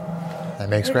bloody. That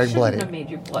makes It Greg shouldn't bloody. have made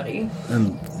you bloody.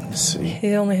 And let's see,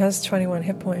 He only has 21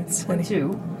 hit points. And he,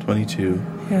 2. 22.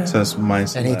 Yeah. So that's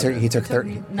minus. And he 11. took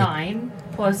 30. 9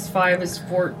 plus 5 is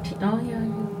 14. Oh,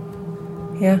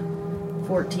 yeah. yeah.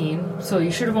 14. So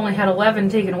you should have only had 11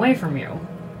 taken away from you.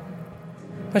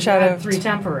 Which You out had of 3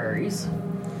 temporaries.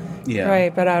 Yeah.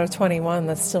 right, but out of 21,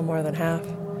 that's still more than half.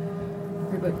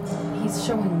 But he's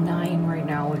showing 9 right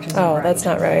now, which is Oh, that's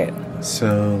not right.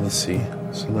 So let's see.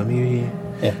 So let me.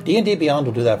 Yeah, D&D Beyond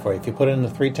will do that for you. If you put in the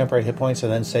 3 temporary hit points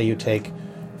and then say you take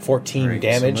 14 Right, so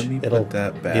damage, let me put it'll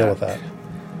that back. deal with that.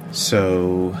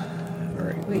 So. All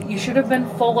right. Wait, you should have been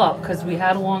full up because we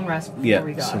had a long rest before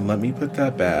we Yeah. got. So let me put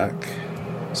that back,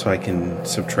 so I can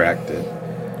subtract it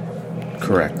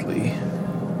correctly.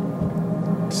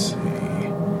 Let's see.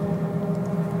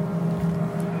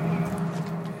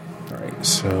 All right.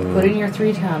 So. Put in your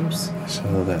 3 temps.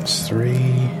 So that's 3.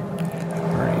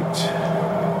 Right.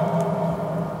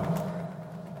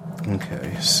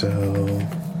 Okay, so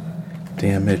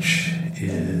damage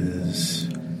is.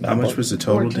 How much was the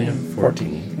total 14. damage?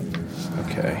 14.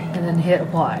 Okay. And then hit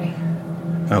apply.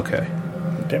 Okay.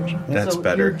 Damage. That's so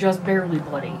better. You're just barely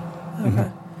bloody.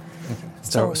 Okay.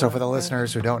 So for the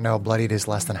listeners who don't know, bloodied is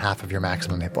less than half of your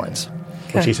maximum hit points.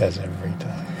 Which he says every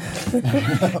time.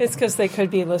 It's because they could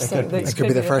be listening. It could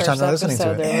be the first time they're listening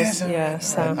to it. Yeah,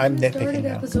 so. I'm Started nitpicking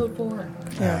now. episode 4.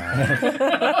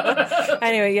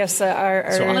 Anyway, yes, our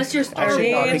Unless you're Star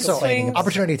Jane Wars. swings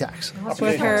Opportunity attacks.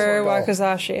 with her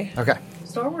Wakizashi. Okay.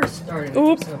 Star Wars started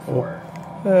Oop. episode 4.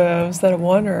 Was that a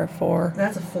 1 or a 4?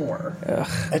 That's a 4.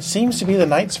 It seems to be the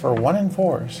knights for 1 and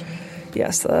 4s.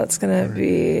 Yes, so that's going to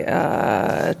be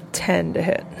 10 to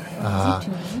hit.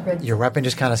 Your weapon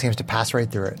just kind of seems to pass right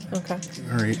through it. Okay.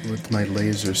 All right, with my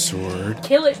laser sword.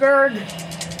 Kill it, bird.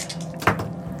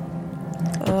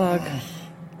 Ugh.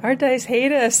 Our dice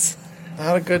hate us.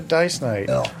 Not a good dice night.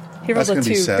 He rolled That's a gonna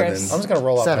be 2, 7. Chris. I'm just gonna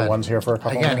roll out 7. my ones here for a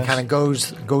couple Again, it minutes. kind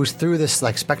of goes through this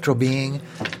like spectral being,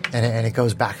 and it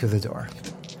goes back through the door.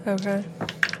 Okay.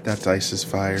 That dice is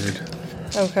fired.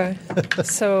 Okay.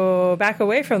 So back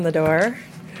away from the door.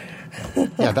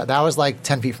 Yeah, that was like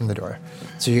 10 feet from the door.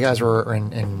 So you guys were in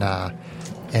the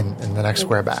next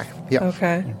square back. Yep.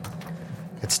 Okay.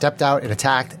 It stepped out, it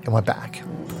attacked, and went back.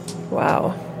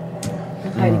 Wow.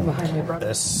 I'm hiding behind my brother.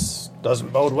 This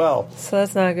doesn't bode well. So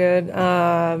that's not good.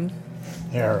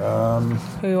 Here,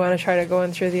 We want to try to go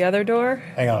in through the other door.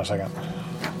 hang on a second.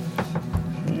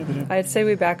 I'd say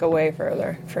we back away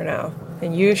further for now.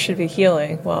 And you should be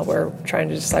healing while we're trying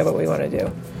to decide what we want to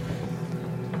do.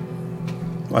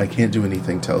 Well, I can't do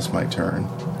anything till it's my turn.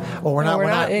 Well, we're No, not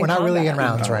we're not in really in combat.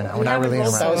 rounds right now. We We're not haven't really in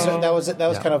rolled rounds. That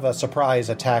was Yeah. kind of a surprise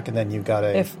attack, and then you got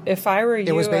a. If I were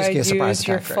you, was basically a I'd surprise use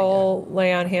your attack, right? full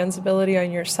lay on hands ability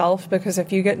on yourself, because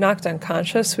if you get knocked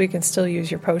unconscious, we can still use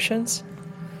your potions.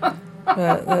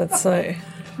 That's like,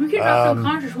 We can knock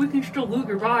unconscious. We can still loot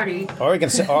your body. or we can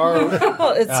say, or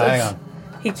well, it's hang on.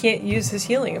 he can't use his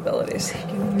healing abilities.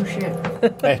 Giving you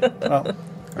shit. Hey, well,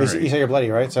 you say you're bloody,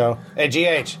 right? So, hey,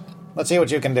 GH, let's see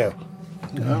what you can do.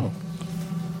 Oh.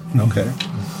 Okay.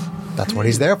 That's what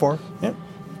he's there for. yep.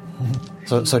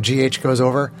 So GH goes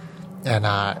over, and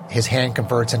his hand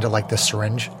converts into like this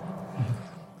syringe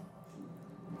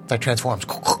that transforms.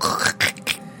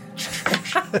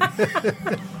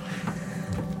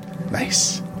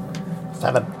 Nice.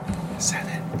 7. 7.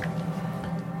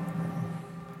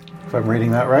 If I'm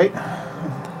reading that right.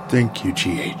 Thank you,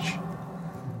 GH.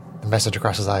 The message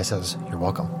across his eye says, "You're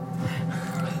welcome."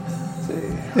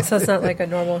 So it's not like a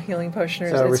normal healing potion, or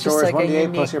So it's just restores like a 1d8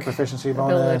 unique. plus your proficiency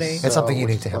bonus. ability. It's something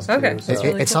unique to him. plus Okay. 2, so- That's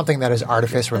really It's cool. something that is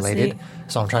artifice related, neat.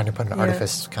 so I'm trying to put an Yeah.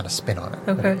 artifice kind of spin on it.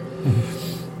 Okay.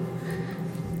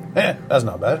 Yeah, that's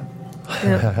not bad.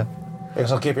 Yeah. I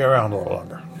guess I'll keep you around a little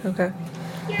longer. Okay.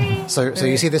 So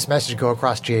you see this message go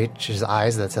across GH's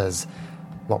eyes that says,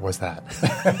 "What was that?"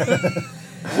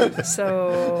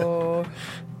 So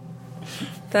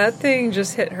that thing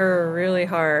just hit her really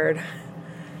hard.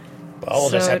 Well, we'll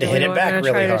just have to hit it back Do we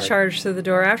really want to try hard. to charge through the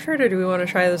door after it, or do we want to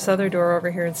try this other door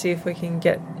over here and see if we can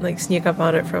sneak up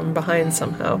on it from behind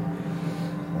somehow?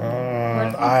 What I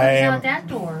comes am- out that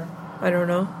door? I don't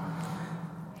know.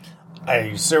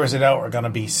 I seriously doubt we're going to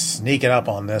be sneaking up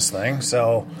on this thing,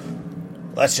 so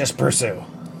let's just pursue.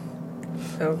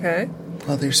 Okay.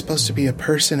 Well, there's supposed to be a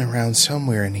person around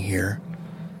somewhere in here.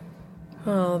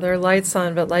 Well, there are lights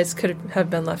on, but lights could have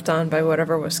been left on by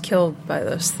whatever was killed by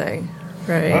this thing,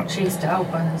 right? Chased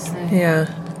out by this thing. Yeah.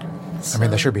 I mean,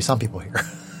 there should be some people here.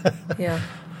 Yeah.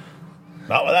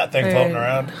 Not with that thing floating Hey.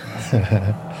 around.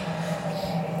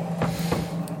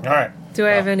 All right. Do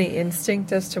I have any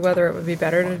instinct as to whether it would be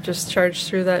better to just charge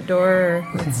through that door? Or...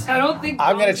 I don't think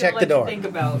I'm gonna dogs check are the like door. to think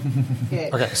about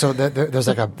it. Okay, so there's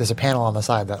a panel on the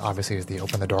side that obviously is the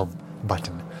open the door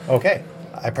button. Okay.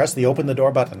 I press the open the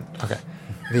door button. Okay,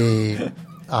 the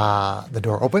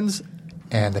door opens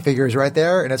and the figure is right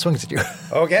there and it swings at you.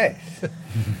 Okay.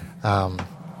 Are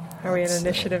we in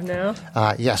initiative now?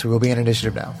 Yes, we will be in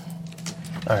initiative now.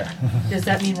 All right. Does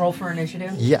that mean roll for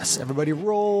initiative? Yes, everybody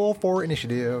roll for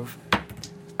initiative.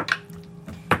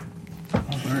 All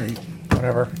right.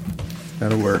 Whatever.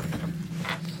 That'll work.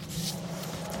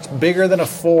 It's bigger than a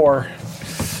 4.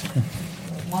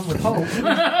 One would hope.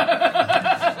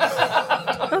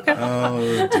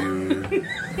 Oh, dude.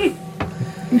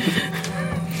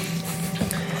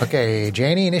 Okay,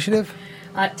 Janie, initiative.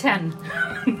 10.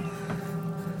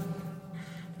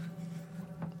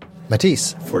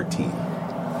 Matisse, 14.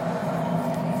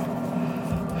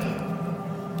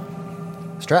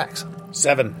 Strax,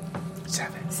 7.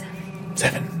 7.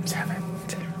 7. 7.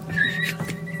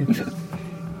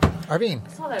 Arvine.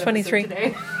 Saw that 23. episode today.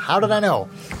 How did I know?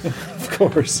 Of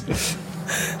course.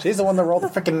 She's the one that rolled the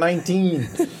freaking 19.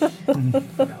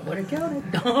 Would have counted.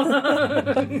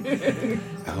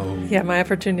 Oh. Yeah, my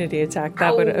opportunity attack.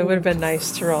 That would it would have been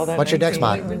nice to roll that. What's your dex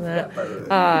 19 mod? on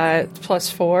that.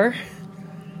 +4.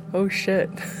 Oh shit!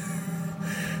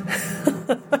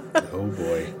 Oh,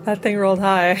 boy. That thing rolled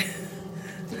high.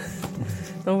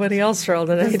 Nobody else rolled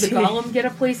an Does the 18. golem get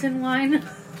a place in line?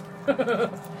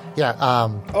 Yeah.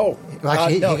 Oh. Well,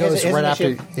 actually, no, he goes his right after.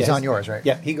 initiative- He's yes. on yours, right?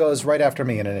 Yeah, he goes right after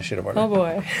me in initiative order. Oh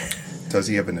boy! Does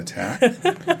he have an attack?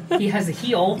 He has a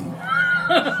heal.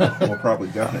 We'll probably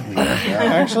definitely have that.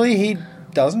 Actually, he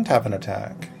doesn't have an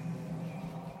attack.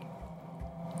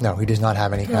 No, he does not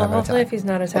have any kind Well, of an hopefully, attack. if he's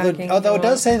not attacking, Although it he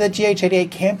does say that GH88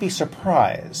 can't be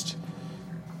surprised.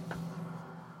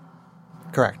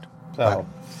 Correct. So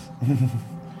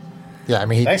Yeah, I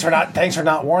mean, he's thanks for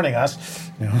not warning us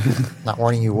not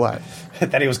warning you what.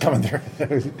 that he was coming through. That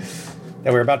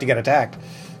we were about to get attacked.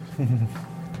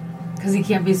 Because he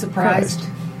can't be surprised.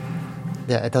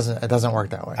 Yeah, it doesn't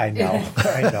work that way. I know.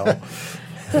 I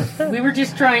know. We were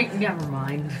just trying. Never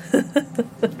mind.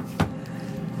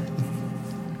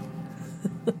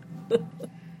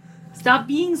 Stop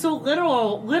being so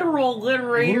literal,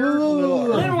 literator.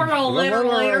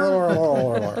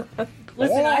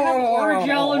 Listen, I have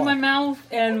Oragel in my mouth,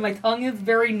 and my tongue is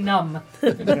very numb.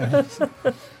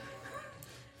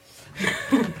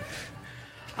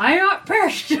 I'm not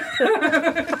pissed.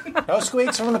 No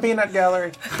squeaks from the peanut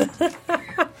gallery.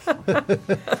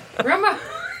 Grandma,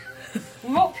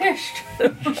 I'm not pissed.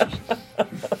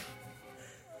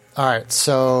 All right,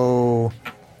 so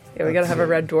Yeah, we gotta have a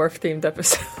Red Dwarf themed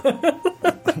episode.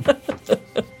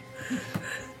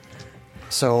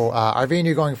 Arvine,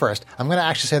 you're going first. I'm going to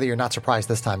actually say that you're not surprised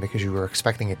this time because you were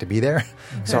expecting it to be there.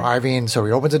 So Arvine,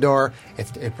 he opens the door.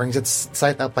 It brings its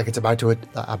scythe up like it's about to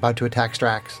attack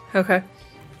Strax. Okay.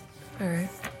 All right.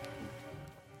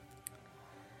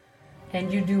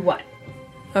 And you do what?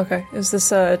 Okay. Is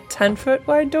this a 10-foot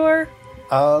wide door?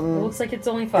 It looks like it's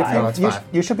only 5. No, it's fine.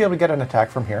 You should be able to get an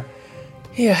attack from here.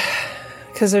 Yeah.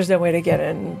 Because there's no way to get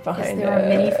in Is behind there a it.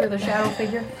 mini for the shadow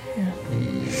figure?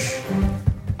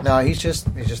 No, he's just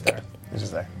there. This is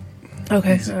there.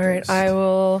 Okay. All right. I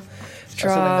will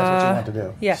draw. Assuming that's what you want to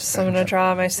do. Yes, I'm going to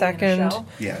draw my second Shell?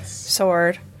 Yes.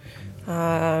 sword. So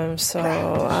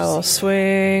I will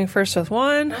swing first with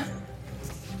 1.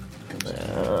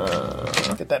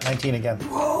 Get that 19 again.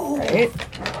 Right.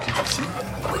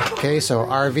 Okay, so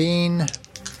Arvine,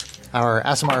 our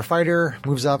Asimar fighter,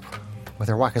 moves up with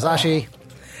her Wakizashi.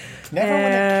 Never when it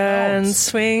And counts.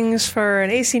 swings for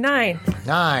an AC 9.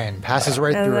 9 passes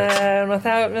right And through it. then,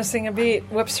 without missing a beat,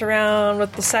 whips around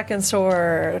with the second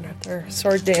sword. Their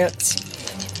sword dance.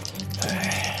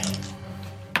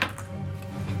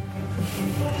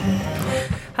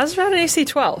 How's about an AC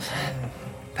 12?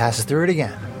 Passes through it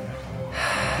again.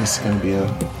 This is going to be a...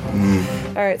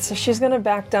 Alright, so she's going to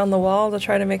back down the wall to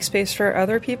try to make space for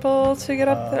other people to get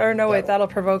up there. Or no, wait, that'll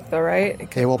provoke though, right?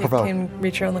 It will provoke. can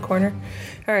reach around the corner.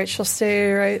 Alright, she'll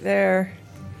stay right there.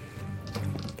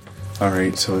 All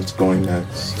right, so it's going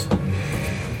next.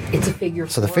 It's a figure.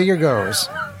 So the figure goes,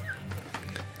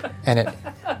 and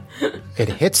it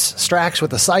hits Strax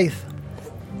with the scythe,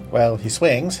 Well, he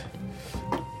swings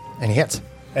and he hits.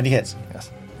 and he hits.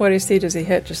 Yes. What AC does he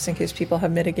hit, just in case people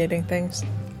have mitigating things?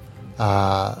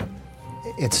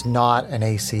 It's not an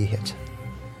AC hit.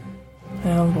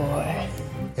 Oh boy.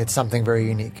 It's something very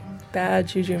unique. Bad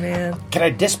juju, man. Can I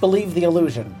disbelieve the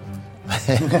illusion?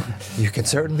 You can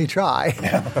certainly try.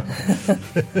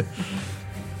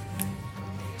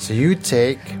 So you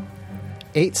take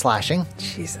 8 slashing,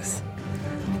 Jesus.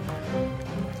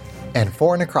 and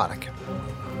 4 necrotic.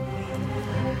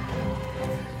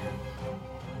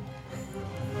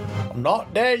 I'm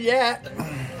not dead yet.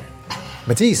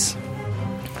 Matisse.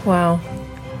 Wow.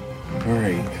 All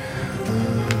right.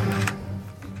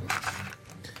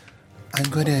 I'm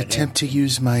going to attempt to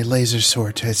use my laser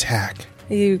sword to attack.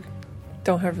 You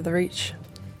don't have the reach.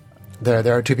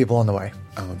 There are 2 people in the way.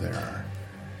 Oh, there are.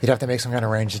 You'd have to make some kind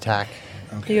of ranged attack.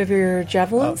 You have your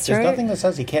javelins, There's right? nothing that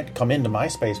says he can't come into my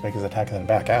space, make his attack, and then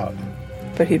back out.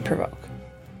 But he'd provoke.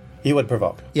 He would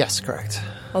provoke. Yes, correct.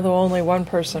 Although only one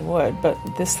person would, but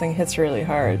this thing hits really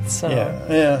hard, so...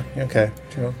 Yeah, okay.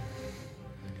 True.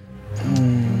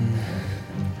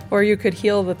 Or you could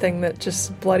heal the thing that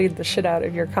just bloodied the shit out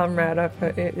of your comrade up.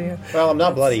 Yeah. Well, I'm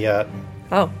not bloody yet.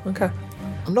 Oh, okay.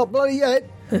 I'm not bloody yet.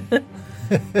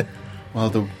 Well,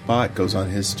 the bot goes on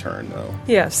his turn, though.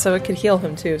 Yeah, so it could heal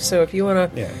him too. So if you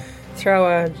want to Yeah. throw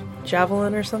a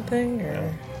javelin or something,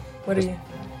 or what do you...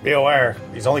 Be aware,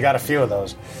 he's only got a few of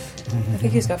those. I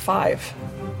think he's got 5.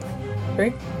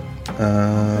 Right?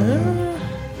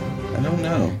 I don't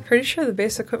know. Pretty sure the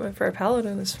base equipment for a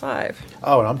paladin is 5.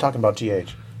 Oh, and I'm talking about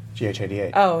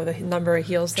GH88. Oh, the number of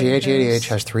heals. that he GH88 does.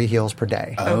 has 3 heals per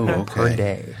day. Oh, Per okay.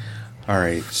 day. All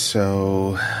right,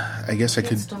 so I guess I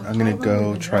could. I'm gonna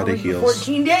go try to heal.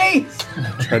 14 days!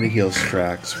 Try to heal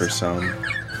Strax for some.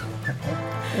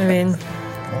 I mean,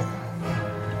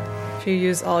 if you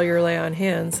use all your lay on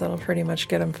hands, that'll pretty much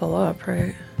get him full up,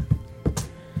 right?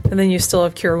 And then you still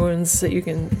have cure wounds that you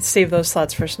can save those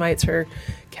slots for smites or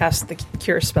cast the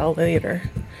cure spell later.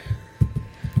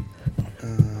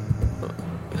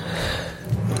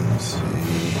 Let's see.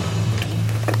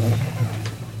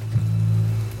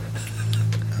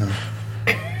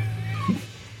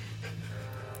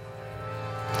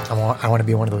 I want to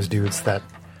be one of those dudes All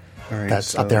right, that's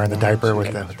so up there in the 1, diaper 2,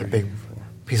 with the 3, big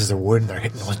pieces of wood, and they're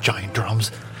hitting those giant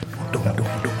drums. Dum, dum,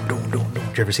 dum, dum, dum.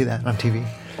 Did you ever see that on TV?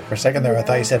 For a second there, I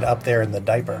thought you said up there in the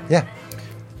diaper. Yeah.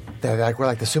 We're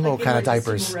like the sumo kind of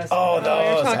diapers. Oh,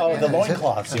 those. talking- Oh, the Yeah,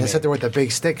 loincloths. They sit there with the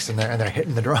big sticks, and they're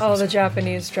hitting the drums. Oh, the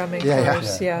Japanese drumming Yeah,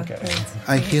 course, yeah. yeah. Okay.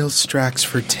 I heal Strax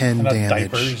for 10 Not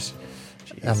damage. diapers.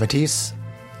 Matisse,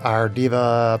 our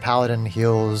diva paladin,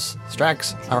 heals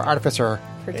Strax, our artificer,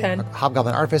 For 10.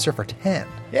 hobgoblin artificer, for 10.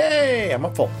 Yay! I'm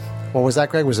up full. What was that,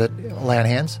 Greg? Was it lay on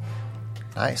hands?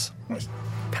 Nice.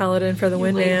 Paladin for the You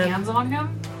laid Windman. hands on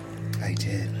him? I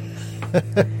did.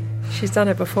 She's done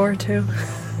it before, too.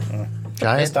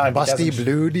 Giant, time he busty doesn't-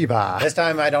 blue diva. This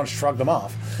time I don't shrug them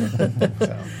off.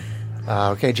 So.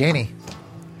 Okay, Janie.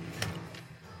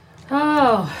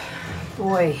 Oh,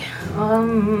 boy.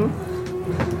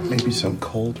 Maybe some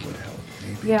cold would help.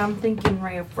 Maybe. Yeah, I'm thinking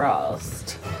Ray of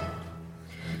Frost.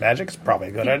 Magic's probably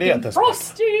a good idea at this point.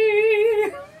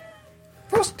 Frosty!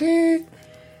 Frosty.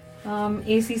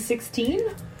 AC 16?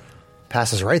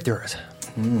 Passes right through it.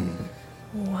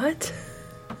 What?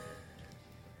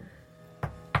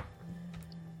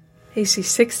 AC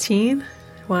 16?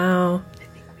 Wow.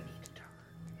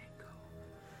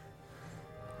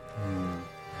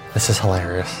 This is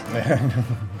hilarious.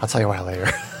 I'll tell you why later.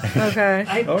 Okay.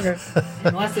 Okay.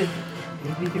 Unless if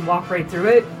you can walk right through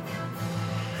it.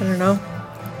 I don't know.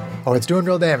 Oh, it's doing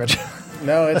real damage.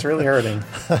 No, it's really hurting.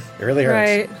 It really hurts.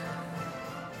 Right.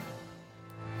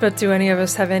 But do any of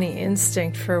us have any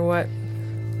instinct for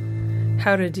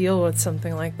how to deal with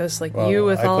something like this? Like Well, you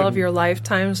with I all of couldn't- your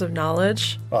lifetimes of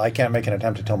knowledge? Well, I can't make an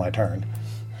attempt until my turn.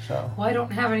 So. Well, I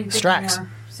don't have anything Strax. more.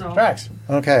 So Trax.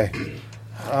 Okay.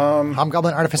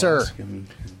 Hobgoblin artificer.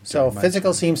 So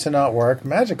physical seems to not work.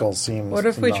 Magical seems. What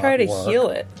if we not try to work. heal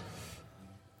it?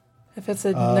 If it's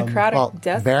a necrotic Well,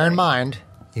 death. bear in thing. mind,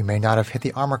 you may not have hit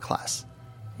the armor class.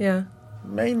 Yeah.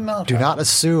 May not. Do have. not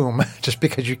assume, just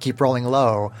because you keep rolling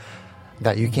low,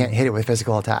 that you can't hit it with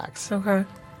physical attacks. Okay.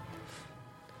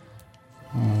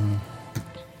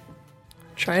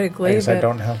 Try to I glaive guess it. I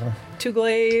don't have a To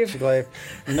glaive. glaive.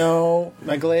 No,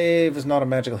 my glaive is not a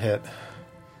magical hit,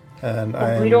 and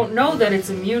we don't know that it's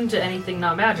immune to anything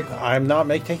not magical. I'm not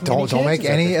taking. any Don't make chances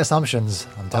at any this. assumptions.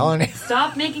 I'm telling you.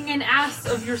 Stop making an ass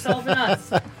of yourself and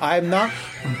us. I'm not.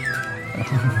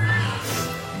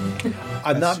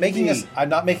 I'm not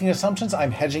making assumptions.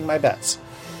 I'm hedging my bets.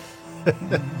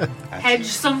 Hedge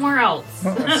somewhere else.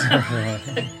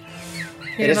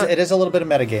 It is a little bit of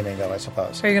metagaming, though, I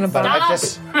suppose. Are you gonna But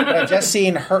Stop! I've just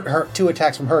seen her 2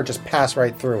 attacks from her just pass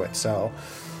right through it. So,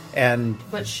 and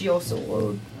But she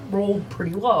also rolled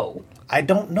pretty low. I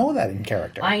don't know that in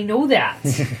character. I know that.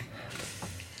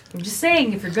 I'm just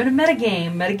saying, if you're going to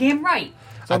metagame right.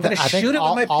 So I'm going to I think shoot it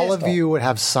all, with my all of pistol. you would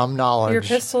have some knowledge Your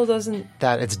pistol doesn't.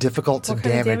 that it's difficult to What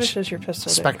kind of damage damage does your pistol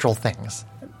do? spectral things.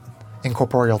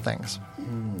 incorporeal things.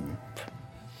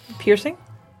 Piercing?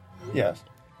 Yes.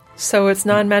 So it's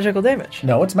non-magical damage.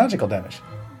 No, it's magical damage.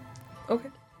 Okay.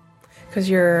 Because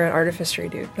you're an artificer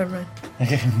dude. Never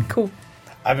mind. Cool.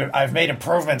 I've made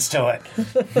improvements to it.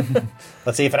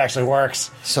 Let's see if it actually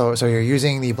works. So you're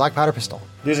using the black powder pistol,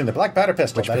 Using the black powder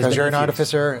pistol. which that has because been you're an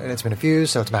infused. artificer and it's been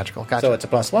infused, so it's magical. Gotcha. So it's a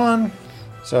 +1.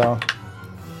 So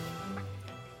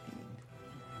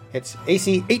it's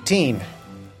AC 18.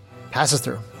 Passes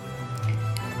through.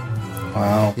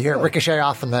 Wow. You hear it ricochet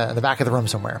off in the back of the room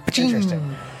somewhere.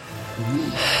 Interesting.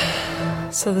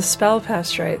 So the spell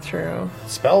passed right through.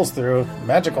 Spells through,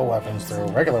 magical weapons through,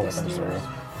 regular weapons through.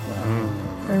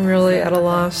 I'm really at a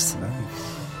loss.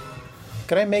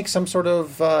 Could I make some sort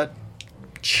of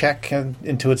check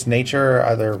into its nature,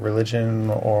 either religion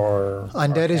or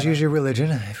Undead is arcana? usually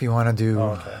religion. If you want to do,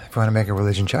 Okay. if you want to make a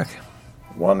religion check,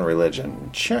 One religion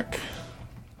check.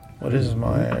 What is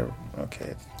my...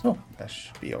 Okay. Oh, that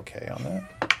should be okay on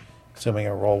that. Assuming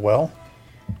I roll well.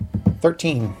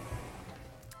 13.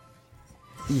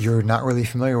 you're not really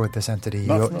familiar with this entity.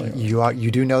 Not familiar.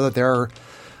 You do know that there are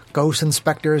ghosts and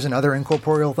specters and other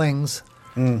incorporeal things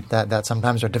that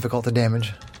sometimes are difficult to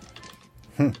damage.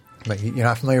 But you're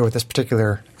not familiar with this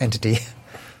particular entity.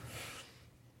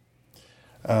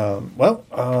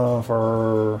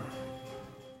 For...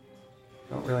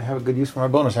 I don't really have a good use for my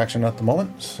bonus action at the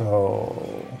moment,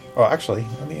 so... Oh, actually,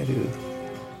 let me do...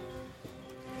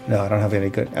 No, I don't have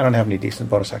any decent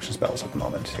bonus action spells at the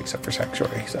moment, except for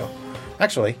Sanctuary, so...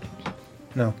 Actually,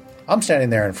 no. I'm standing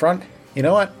there in front. You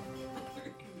know what?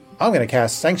 I'm going to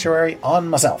cast Sanctuary on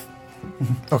myself.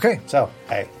 Okay. So,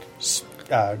 I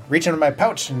reach into my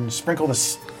pouch and sprinkle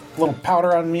this little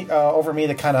powder on me, over me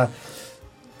to kind of...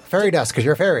 Fairy dust, because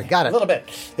you're a fairy. Got A it. little bit.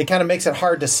 It kind of makes it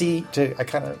hard to see.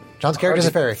 John's character's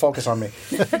a fairy. Focus on me.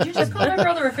 Did you just call my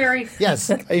brother a fairy?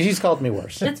 Yes. He's called me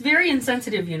worse. That's very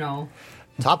insensitive, you know.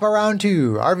 Top of round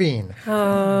 2, Arvine.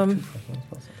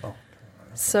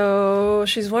 So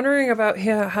she's wondering about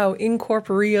how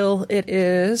incorporeal it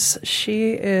is.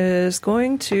 She is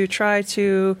going to try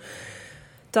to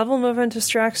double move into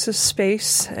Strax's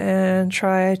space and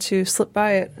try to slip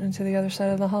by it into the other side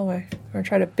of the hallway. Or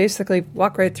try to basically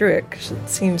walk right through it because it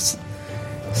seems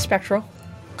spectral.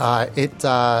 It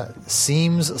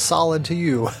seems solid to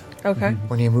you Okay.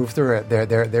 when you move through it.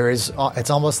 There is. It's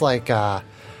almost like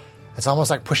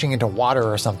pushing into water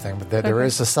or something. But there Okay.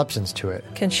 is a substance to it.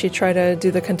 Can she try to do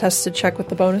the contested check with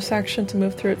the bonus action to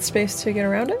move through its space to get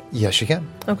around it? Yes, you can.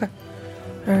 Okay.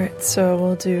 All right, so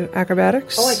we'll do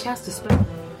acrobatics. Oh, I cast a spell.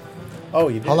 Oh,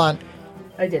 you did? Hold on.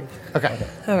 I did. Okay.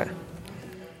 Okay.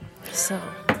 So,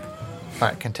 All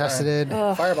right. Contested.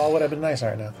 Fireball would have been nice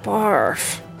right now.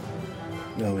 barf.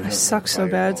 No, we I don't suck so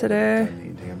fireball bad today. without any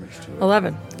damage to it.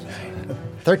 11.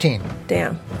 13.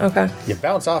 Damn. Okay. You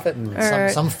bounce off it and... All right.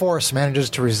 Some force manages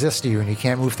to resist you, and you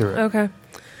can't move through it. Okay.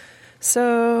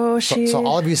 So she. So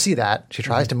all of you see that. She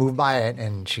tries to move by it,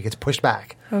 and she gets pushed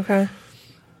back. Okay.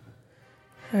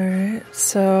 All right.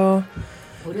 So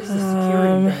What is the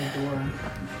security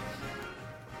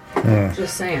door?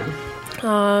 Just saying.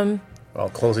 Well,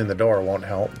 closing the door won't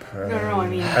help. No, I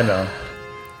mean... I know.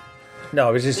 No,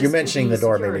 it was just you This mentioning the could be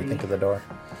door made me security. think of the door.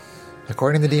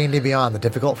 According to D&D Beyond, the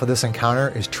difficult for this encounter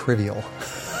is trivial.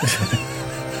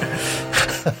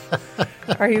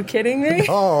 are you kidding me?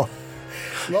 Oh,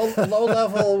 Low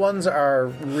level ones are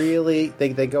really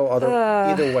they go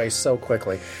either way so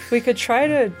quickly. We could try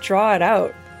to draw it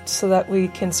out so that we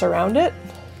can surround it.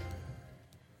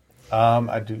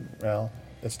 I do well.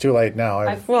 It's too late now.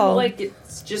 I feel Well- like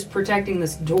it's just protecting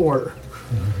this door.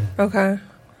 Okay.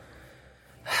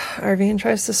 Arvine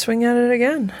tries to swing at it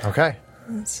again. okay.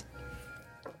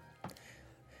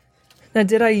 Now,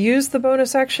 did I use the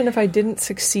bonus action if I didn't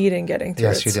succeed in getting through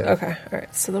Yes, it? you did. Okay, all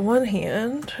right. So the one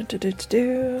hand. Come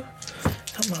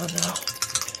on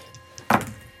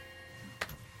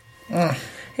now.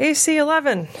 AC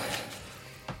 11.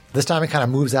 This time it kind of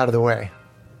moves out of the way.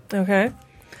 Okay.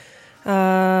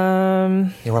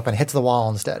 Your weapon hits the wall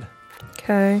instead.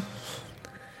 Okay.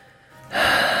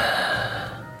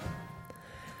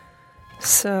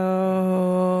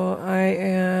 So I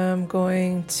am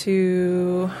going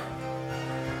to.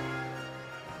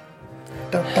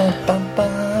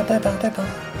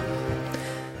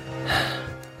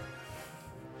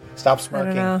 Stop I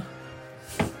smirking. don't know.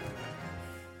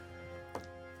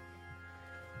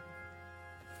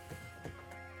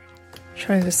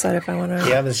 Trying to decide if I want to.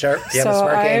 Yeah, the sharp. Yeah, the So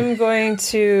smirking. I'm going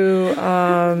to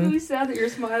I'm sad that you're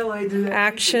smiling. I did that.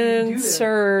 action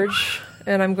surge,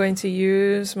 and I'm going to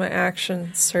use my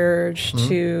action surge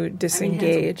to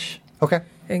disengage. Okay.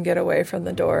 and get away from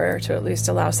the door to at least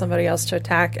allow somebody else to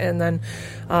attack. And then,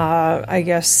 I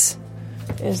guess,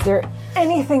 is there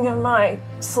anything in my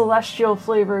celestial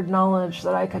flavored knowledge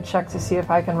that I could check to see if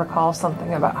I can recall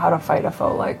something about how to fight a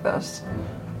foe like this?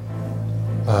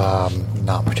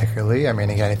 Not particularly. I mean,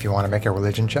 again, if you want to make a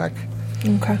religion check.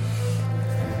 Okay.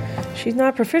 She's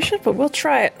not proficient, but we'll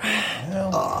try it.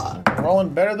 Rolling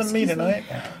better than me tonight,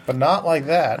 but not like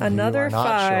that. Another You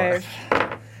are not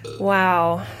 5.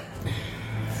 Wow.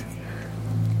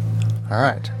 All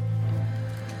right.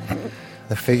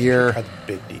 The figure That's a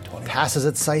big D20. passes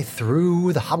its scythe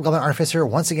through the Hobgoblin Artificer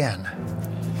once again.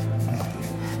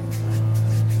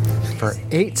 For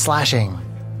 8 slashing.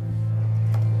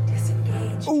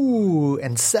 Ooh,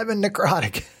 and 7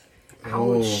 necrotic.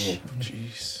 Oh,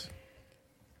 jeez.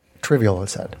 Trivial, it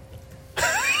said.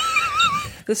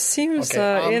 This seems Okay,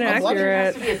 There has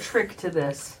inaccurate. to be a trick to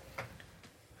this.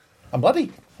 I'm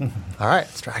bloody. All right,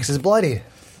 Strax is bloody.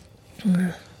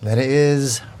 Then it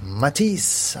is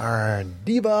Matisse, our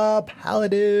diva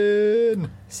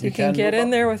paladin. So you can get in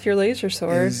there with your laser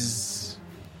sword. Is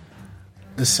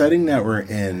the setting that we're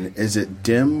in, is it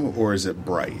dim or is it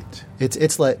bright?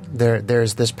 It's lit.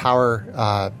 There's this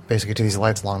power basically to these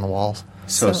lights along the walls.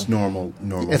 So it's normal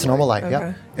It's normal light. Okay.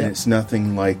 Yep. And it's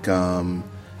nothing like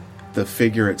the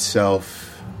figure itself.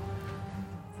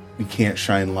 You can't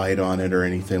shine light on it or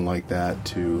anything like that.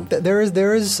 There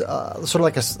is sort of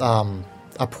like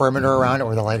a perimeter around it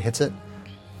where the light hits it.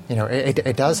 You know,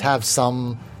 it does have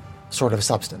some sort of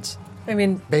substance I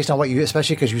mean, based on what you,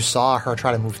 especially because you saw her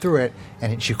try to move through it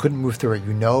and she couldn't move through it.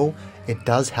 You know, it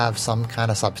does have some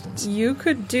kind of substance. you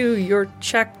could do your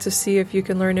check to see if you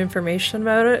can learn information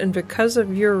about it, and because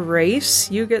of your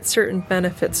race, you get certain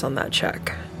benefits on that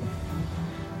check.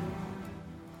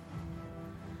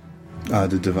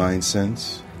 The divine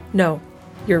sense. No,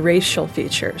 your racial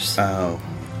features. Oh,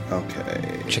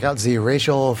 okay. Check out the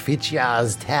racial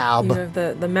features tab. You have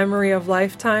the memory of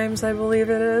lifetimes, I believe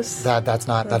it is. That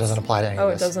doesn't apply to any Oh, of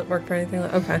it this. doesn't work for anything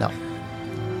like... Okay. No.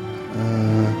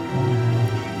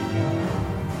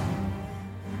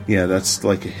 Yeah, that's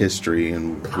like a history,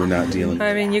 and we're not dealing.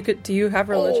 I mean, you could... Do you have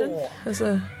religion? As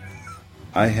a...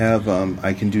 I have.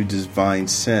 I can do divine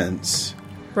sense,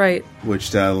 Right.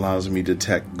 which that allows me to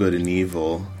detect good and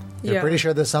evil. You're pretty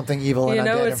sure there's something evil You and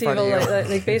know undead it's in front evil. of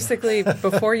you. Like basically,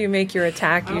 before you make your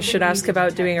attack, you should ask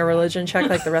about doing a religion check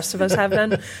like the rest of us have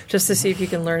done, just to see if you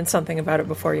can learn something about it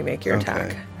before you make your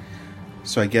attack. Okay.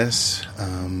 So I guess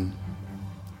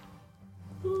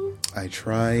I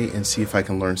try and see if I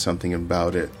can learn something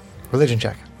about it. Religion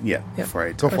check. Yeah, Yeah. before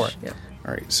I Go touch. for it. Yeah.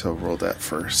 All right, so roll that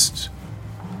first.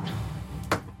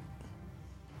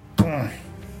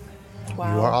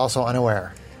 Wow. You are also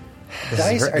unaware.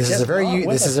 Dice are This is just a very not with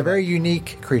this is us a very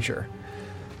unique creature.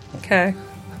 Okay.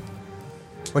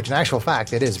 Which, in actual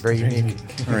fact, it is very unique.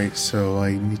 All right, so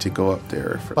I need to go up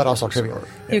there. For But also trivial.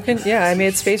 You can. Yeah, I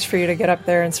made space for you to get up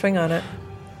there and swing on it.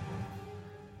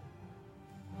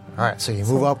 All right, so you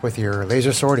move up with your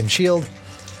laser sword and shield.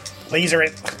 Laser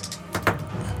it.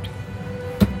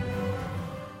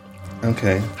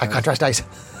 Okay, High contrast dice.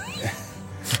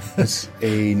 it's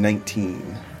a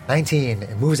 19. 19.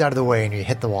 It moves out of the way and you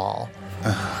hit the wall.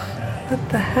 What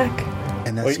the heck?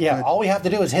 And Well, that's yeah, good. all we have to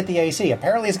do is hit the AC.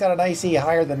 Apparently, it's got an AC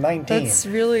higher than 19. That's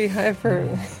really high for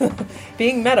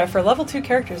being meta for level 2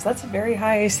 characters. That's a very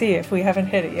high AC if we haven't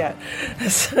hit it yet.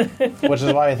 Which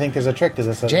is why I think there's a trick to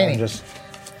this. That Janie.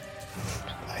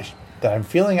 I'm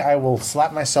feeling I will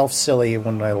slap myself silly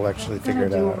when I'll actually figure it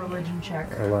do a out religion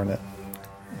check. or learn it.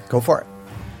 Go for it.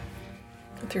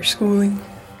 With your schooling.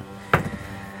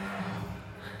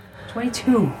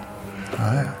 22.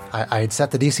 I had set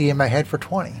the DC in my head for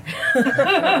 20.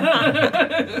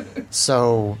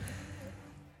 So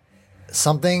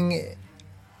something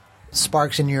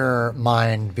sparks in your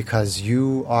mind because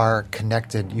you are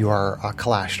connected. You are a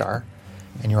Kalashtar,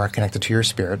 and you are connected to your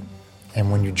spirit. And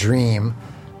when you dream,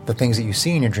 the things that you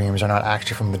see in your dreams are not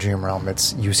actually from the dream realm.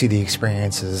 It's you see the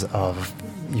experiences of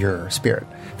your spirit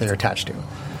that you're attached to.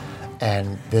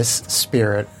 And this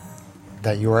spirit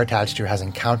that you are attached to has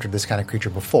encountered this kind of creature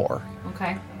before.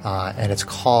 Okay. And it's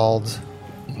called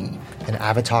an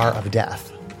avatar of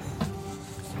death.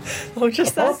 Oh,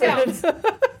 just that sounds.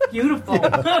 Beautiful.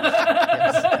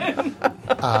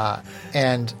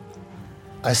 And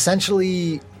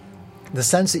essentially, the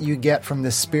sense that you get from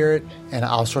this spirit, and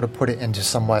I'll sort of put it into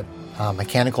somewhat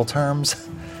mechanical terms,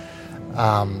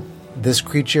 this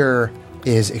creature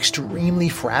is extremely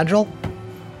fragile,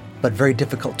 but very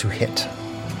difficult to hit.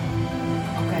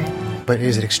 Okay. But it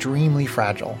is extremely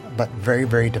fragile, but very,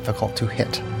 very difficult to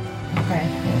hit. Okay.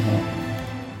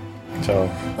 So,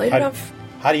 Light how, enough.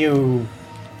 how do you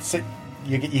So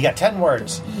you got 10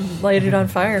 words. Light it on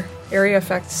fire. Area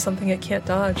effect, something it can't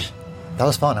dodge. That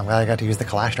was fun. I'm glad I got to use the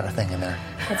Kalashtar thing in there.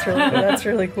 That's really cool. That's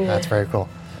really cool. That's very cool.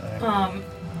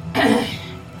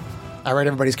 I read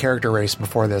everybody's character race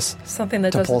before this Something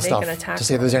that to doesn't pull make stuff an attack. to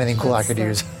see if there's anything cool I That's could the-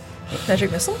 use.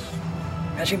 Magic missile?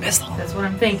 Magic missile. That's what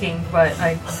I'm thinking, but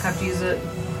I have to use a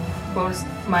bonus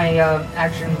my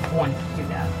action point to do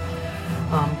that.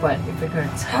 But if I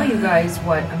could tell you guys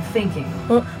what I'm thinking.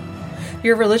 Well,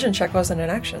 your religion check wasn't an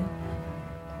action.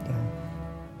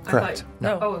 Correct.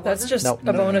 No, Oh, it that's wasn't? just Nope.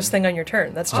 a bonus thing on your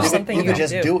turn. That's just something you you could can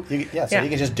just do. you Yeah.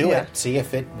 can just do Yeah. it. See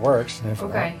if it works. And if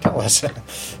Okay. not, tell us.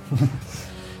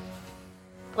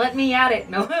 Let me at it.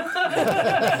 No.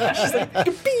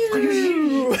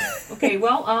 Okay,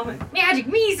 well, magic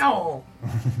missile.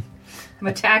 I'm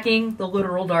attacking the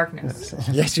literal darkness.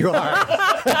 Yes, you are.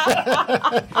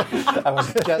 I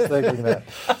was just thinking that.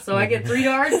 So I get 3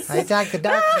 darts. I attack the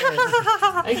darkness.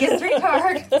 I get 3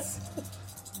 darts.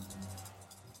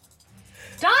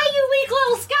 Die, you weak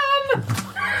little scum!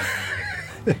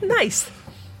 Nice.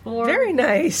 For Very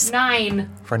nice. 9.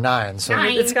 For 9. So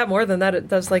 9. It's got more than that. It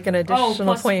does like an additional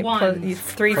plus point. 1. Plus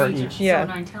 3 For each. each. Yeah.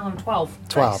 So 9, 10, 11, 12.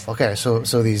 12. Okay, so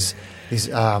these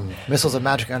missiles of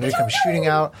magic energy come shooting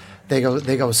out. They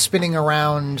go spinning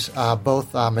around.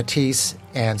 Both Matisse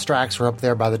and Strax are up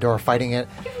there by the door fighting it.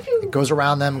 It goes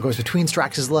around them, goes between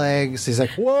Strax's legs. He's like,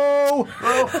 "Whoa!"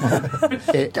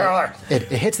 it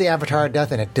hits the Avatar of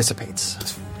Death and it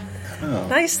dissipates.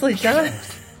 Nicely done.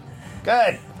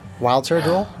 Good. Wild Surge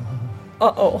roll.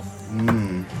 Uh-oh.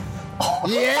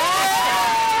 Yeah!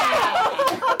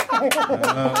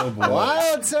 Oh, boy.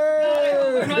 Wild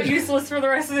Surge. I'm not useless for the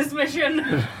rest of this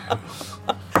mission.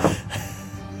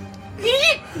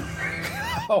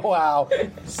 Oh wow.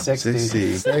 60.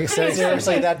 60.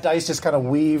 Seriously, that dice just kind of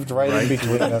weaved right in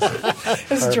between us.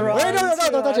 It's drawn. Wait, no,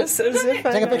 don't touch it. As if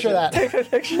I Take a picture of that. Take a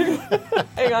picture.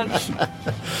 Hang on.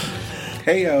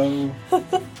 Heyo. All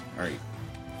right.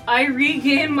 I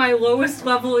regain my lowest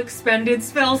level expended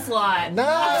spell slot.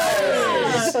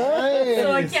 Nice. So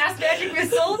I Nice. cast magic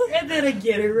missile and then I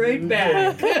get it right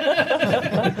back.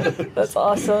 That's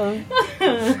awesome.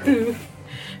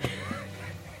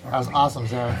 That was awesome,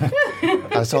 Sarah. That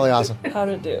was totally awesome. How'd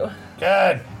it do?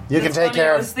 Good. You can It's take funny,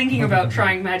 care I was of. thinking about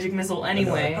trying magic missile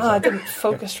anyway. Oh, I didn't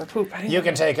focus for poop. You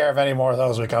can take care of any more of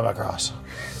those we come across.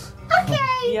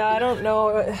 Yeah, I don't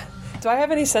know. Do I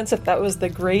have any sense if that was the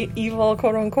great evil,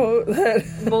 quote unquote?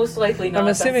 Most likely not. I'm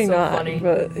assuming That's so not. funny.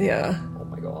 But yeah. Oh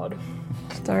my god.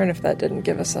 Darn if that didn't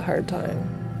give us a hard time.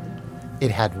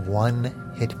 It had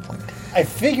 1 hit point, I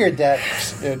figured that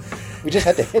we just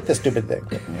had to hit the stupid thing.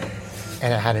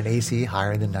 and it had an AC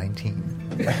higher than 19.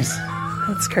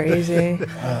 That's crazy.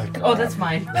 Oh, that's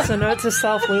mine. So note to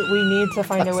self, we need to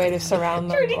find a way to surround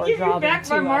them Trying to or give draw you them back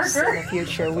to my us marker. in the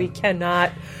future. We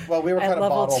cannot, Well, we were kind at of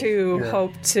level bottled 2, here.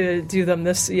 hope to do them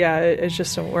this. Yeah, it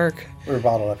just don't work. We were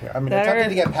bottled up here. I mean, That attempting are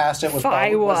to get past it was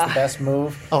probably was Fiwa. the best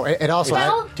move. Oh, it also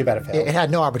Well- had, Too bad it failed. it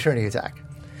had no opportunity attack.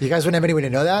 You guys wouldn't have any way to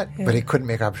know that, but it couldn't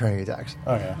make opportunity attacks.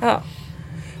 Oh yeah. Oh.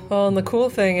 Well, and the cool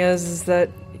thing is that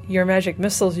your magic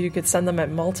missiles, you could send them at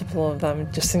multiple of them,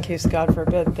 just in case, God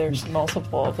forbid, there's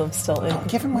multiple of them still in.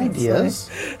 Give him ideas.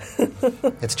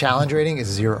 Its challenge rating is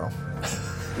 0.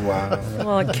 Wow.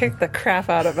 Well, it kicked the crap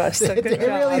out of us. So It good job.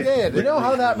 really did. You know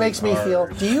how that makes me feel?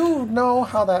 Do you know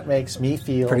how that makes me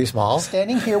feel? Pretty small.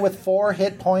 Standing here with 4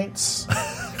 hit points.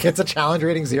 Gets a challenge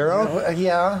rating 0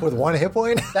 Yeah. with 1 hit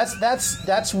point.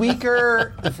 That's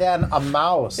weaker than a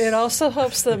mouse. It also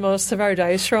helps that most of our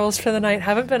dice rolls for the night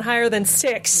haven't been higher than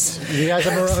 6. You guys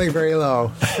have been rolling very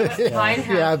low. Mine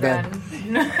Yeah, have Ben. been.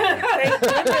 Thank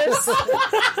goodness.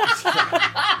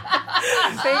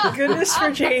 Thank goodness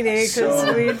for Janie, because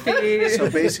So- we'd be... So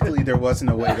basically, there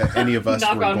wasn't a way that any of us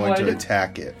Knock were on going to wood.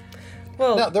 attack it.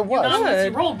 Well, No, there was. Not unless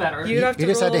you Good. rolled better. You'd have to You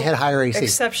just had to roll hit higher AC.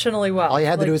 exceptionally well. All you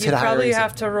had to do was you'd hit a higher probably AC.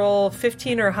 have to roll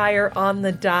 15 or higher on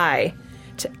the die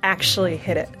to actually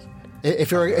hit it. If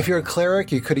you're a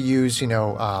cleric, you could have used Sacred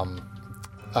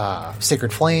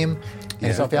Flame,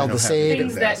 and if Yeah, it failed I to don't save,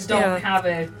 Things that don't Yeah. have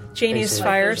a Janie's Basically.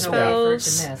 fire there's no way for it to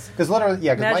spells, miss. Because literally,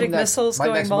 yeah. 'cause magic my next, missiles my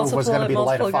going next move multiple was going to at be to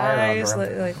light a multiple fire guys. under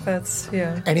him. Like that's,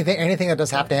 yeah. anything that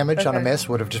does half damage on a Okay. miss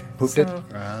would have just pooped it. So,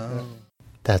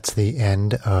 That's the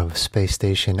end of Space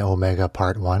Station Omega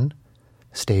Part 1.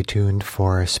 Stay tuned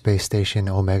for Space Station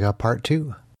Omega Part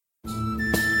 2.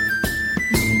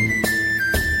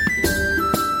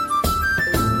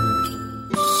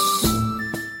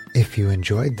 If you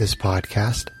enjoyed this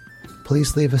podcast,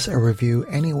 please leave us a review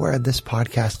anywhere this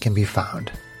podcast can be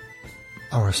found.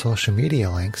 Our social media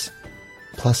links,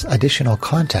 plus additional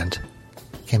content,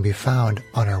 can be found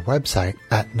on our website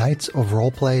at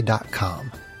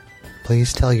knightsofroleplay.com.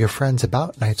 Please tell your friends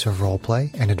about Knights of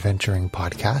Roleplay and Adventuring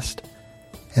Podcast,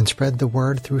 and spread the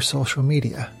word through social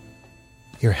media.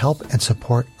 Your help and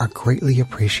support are greatly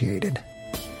appreciated.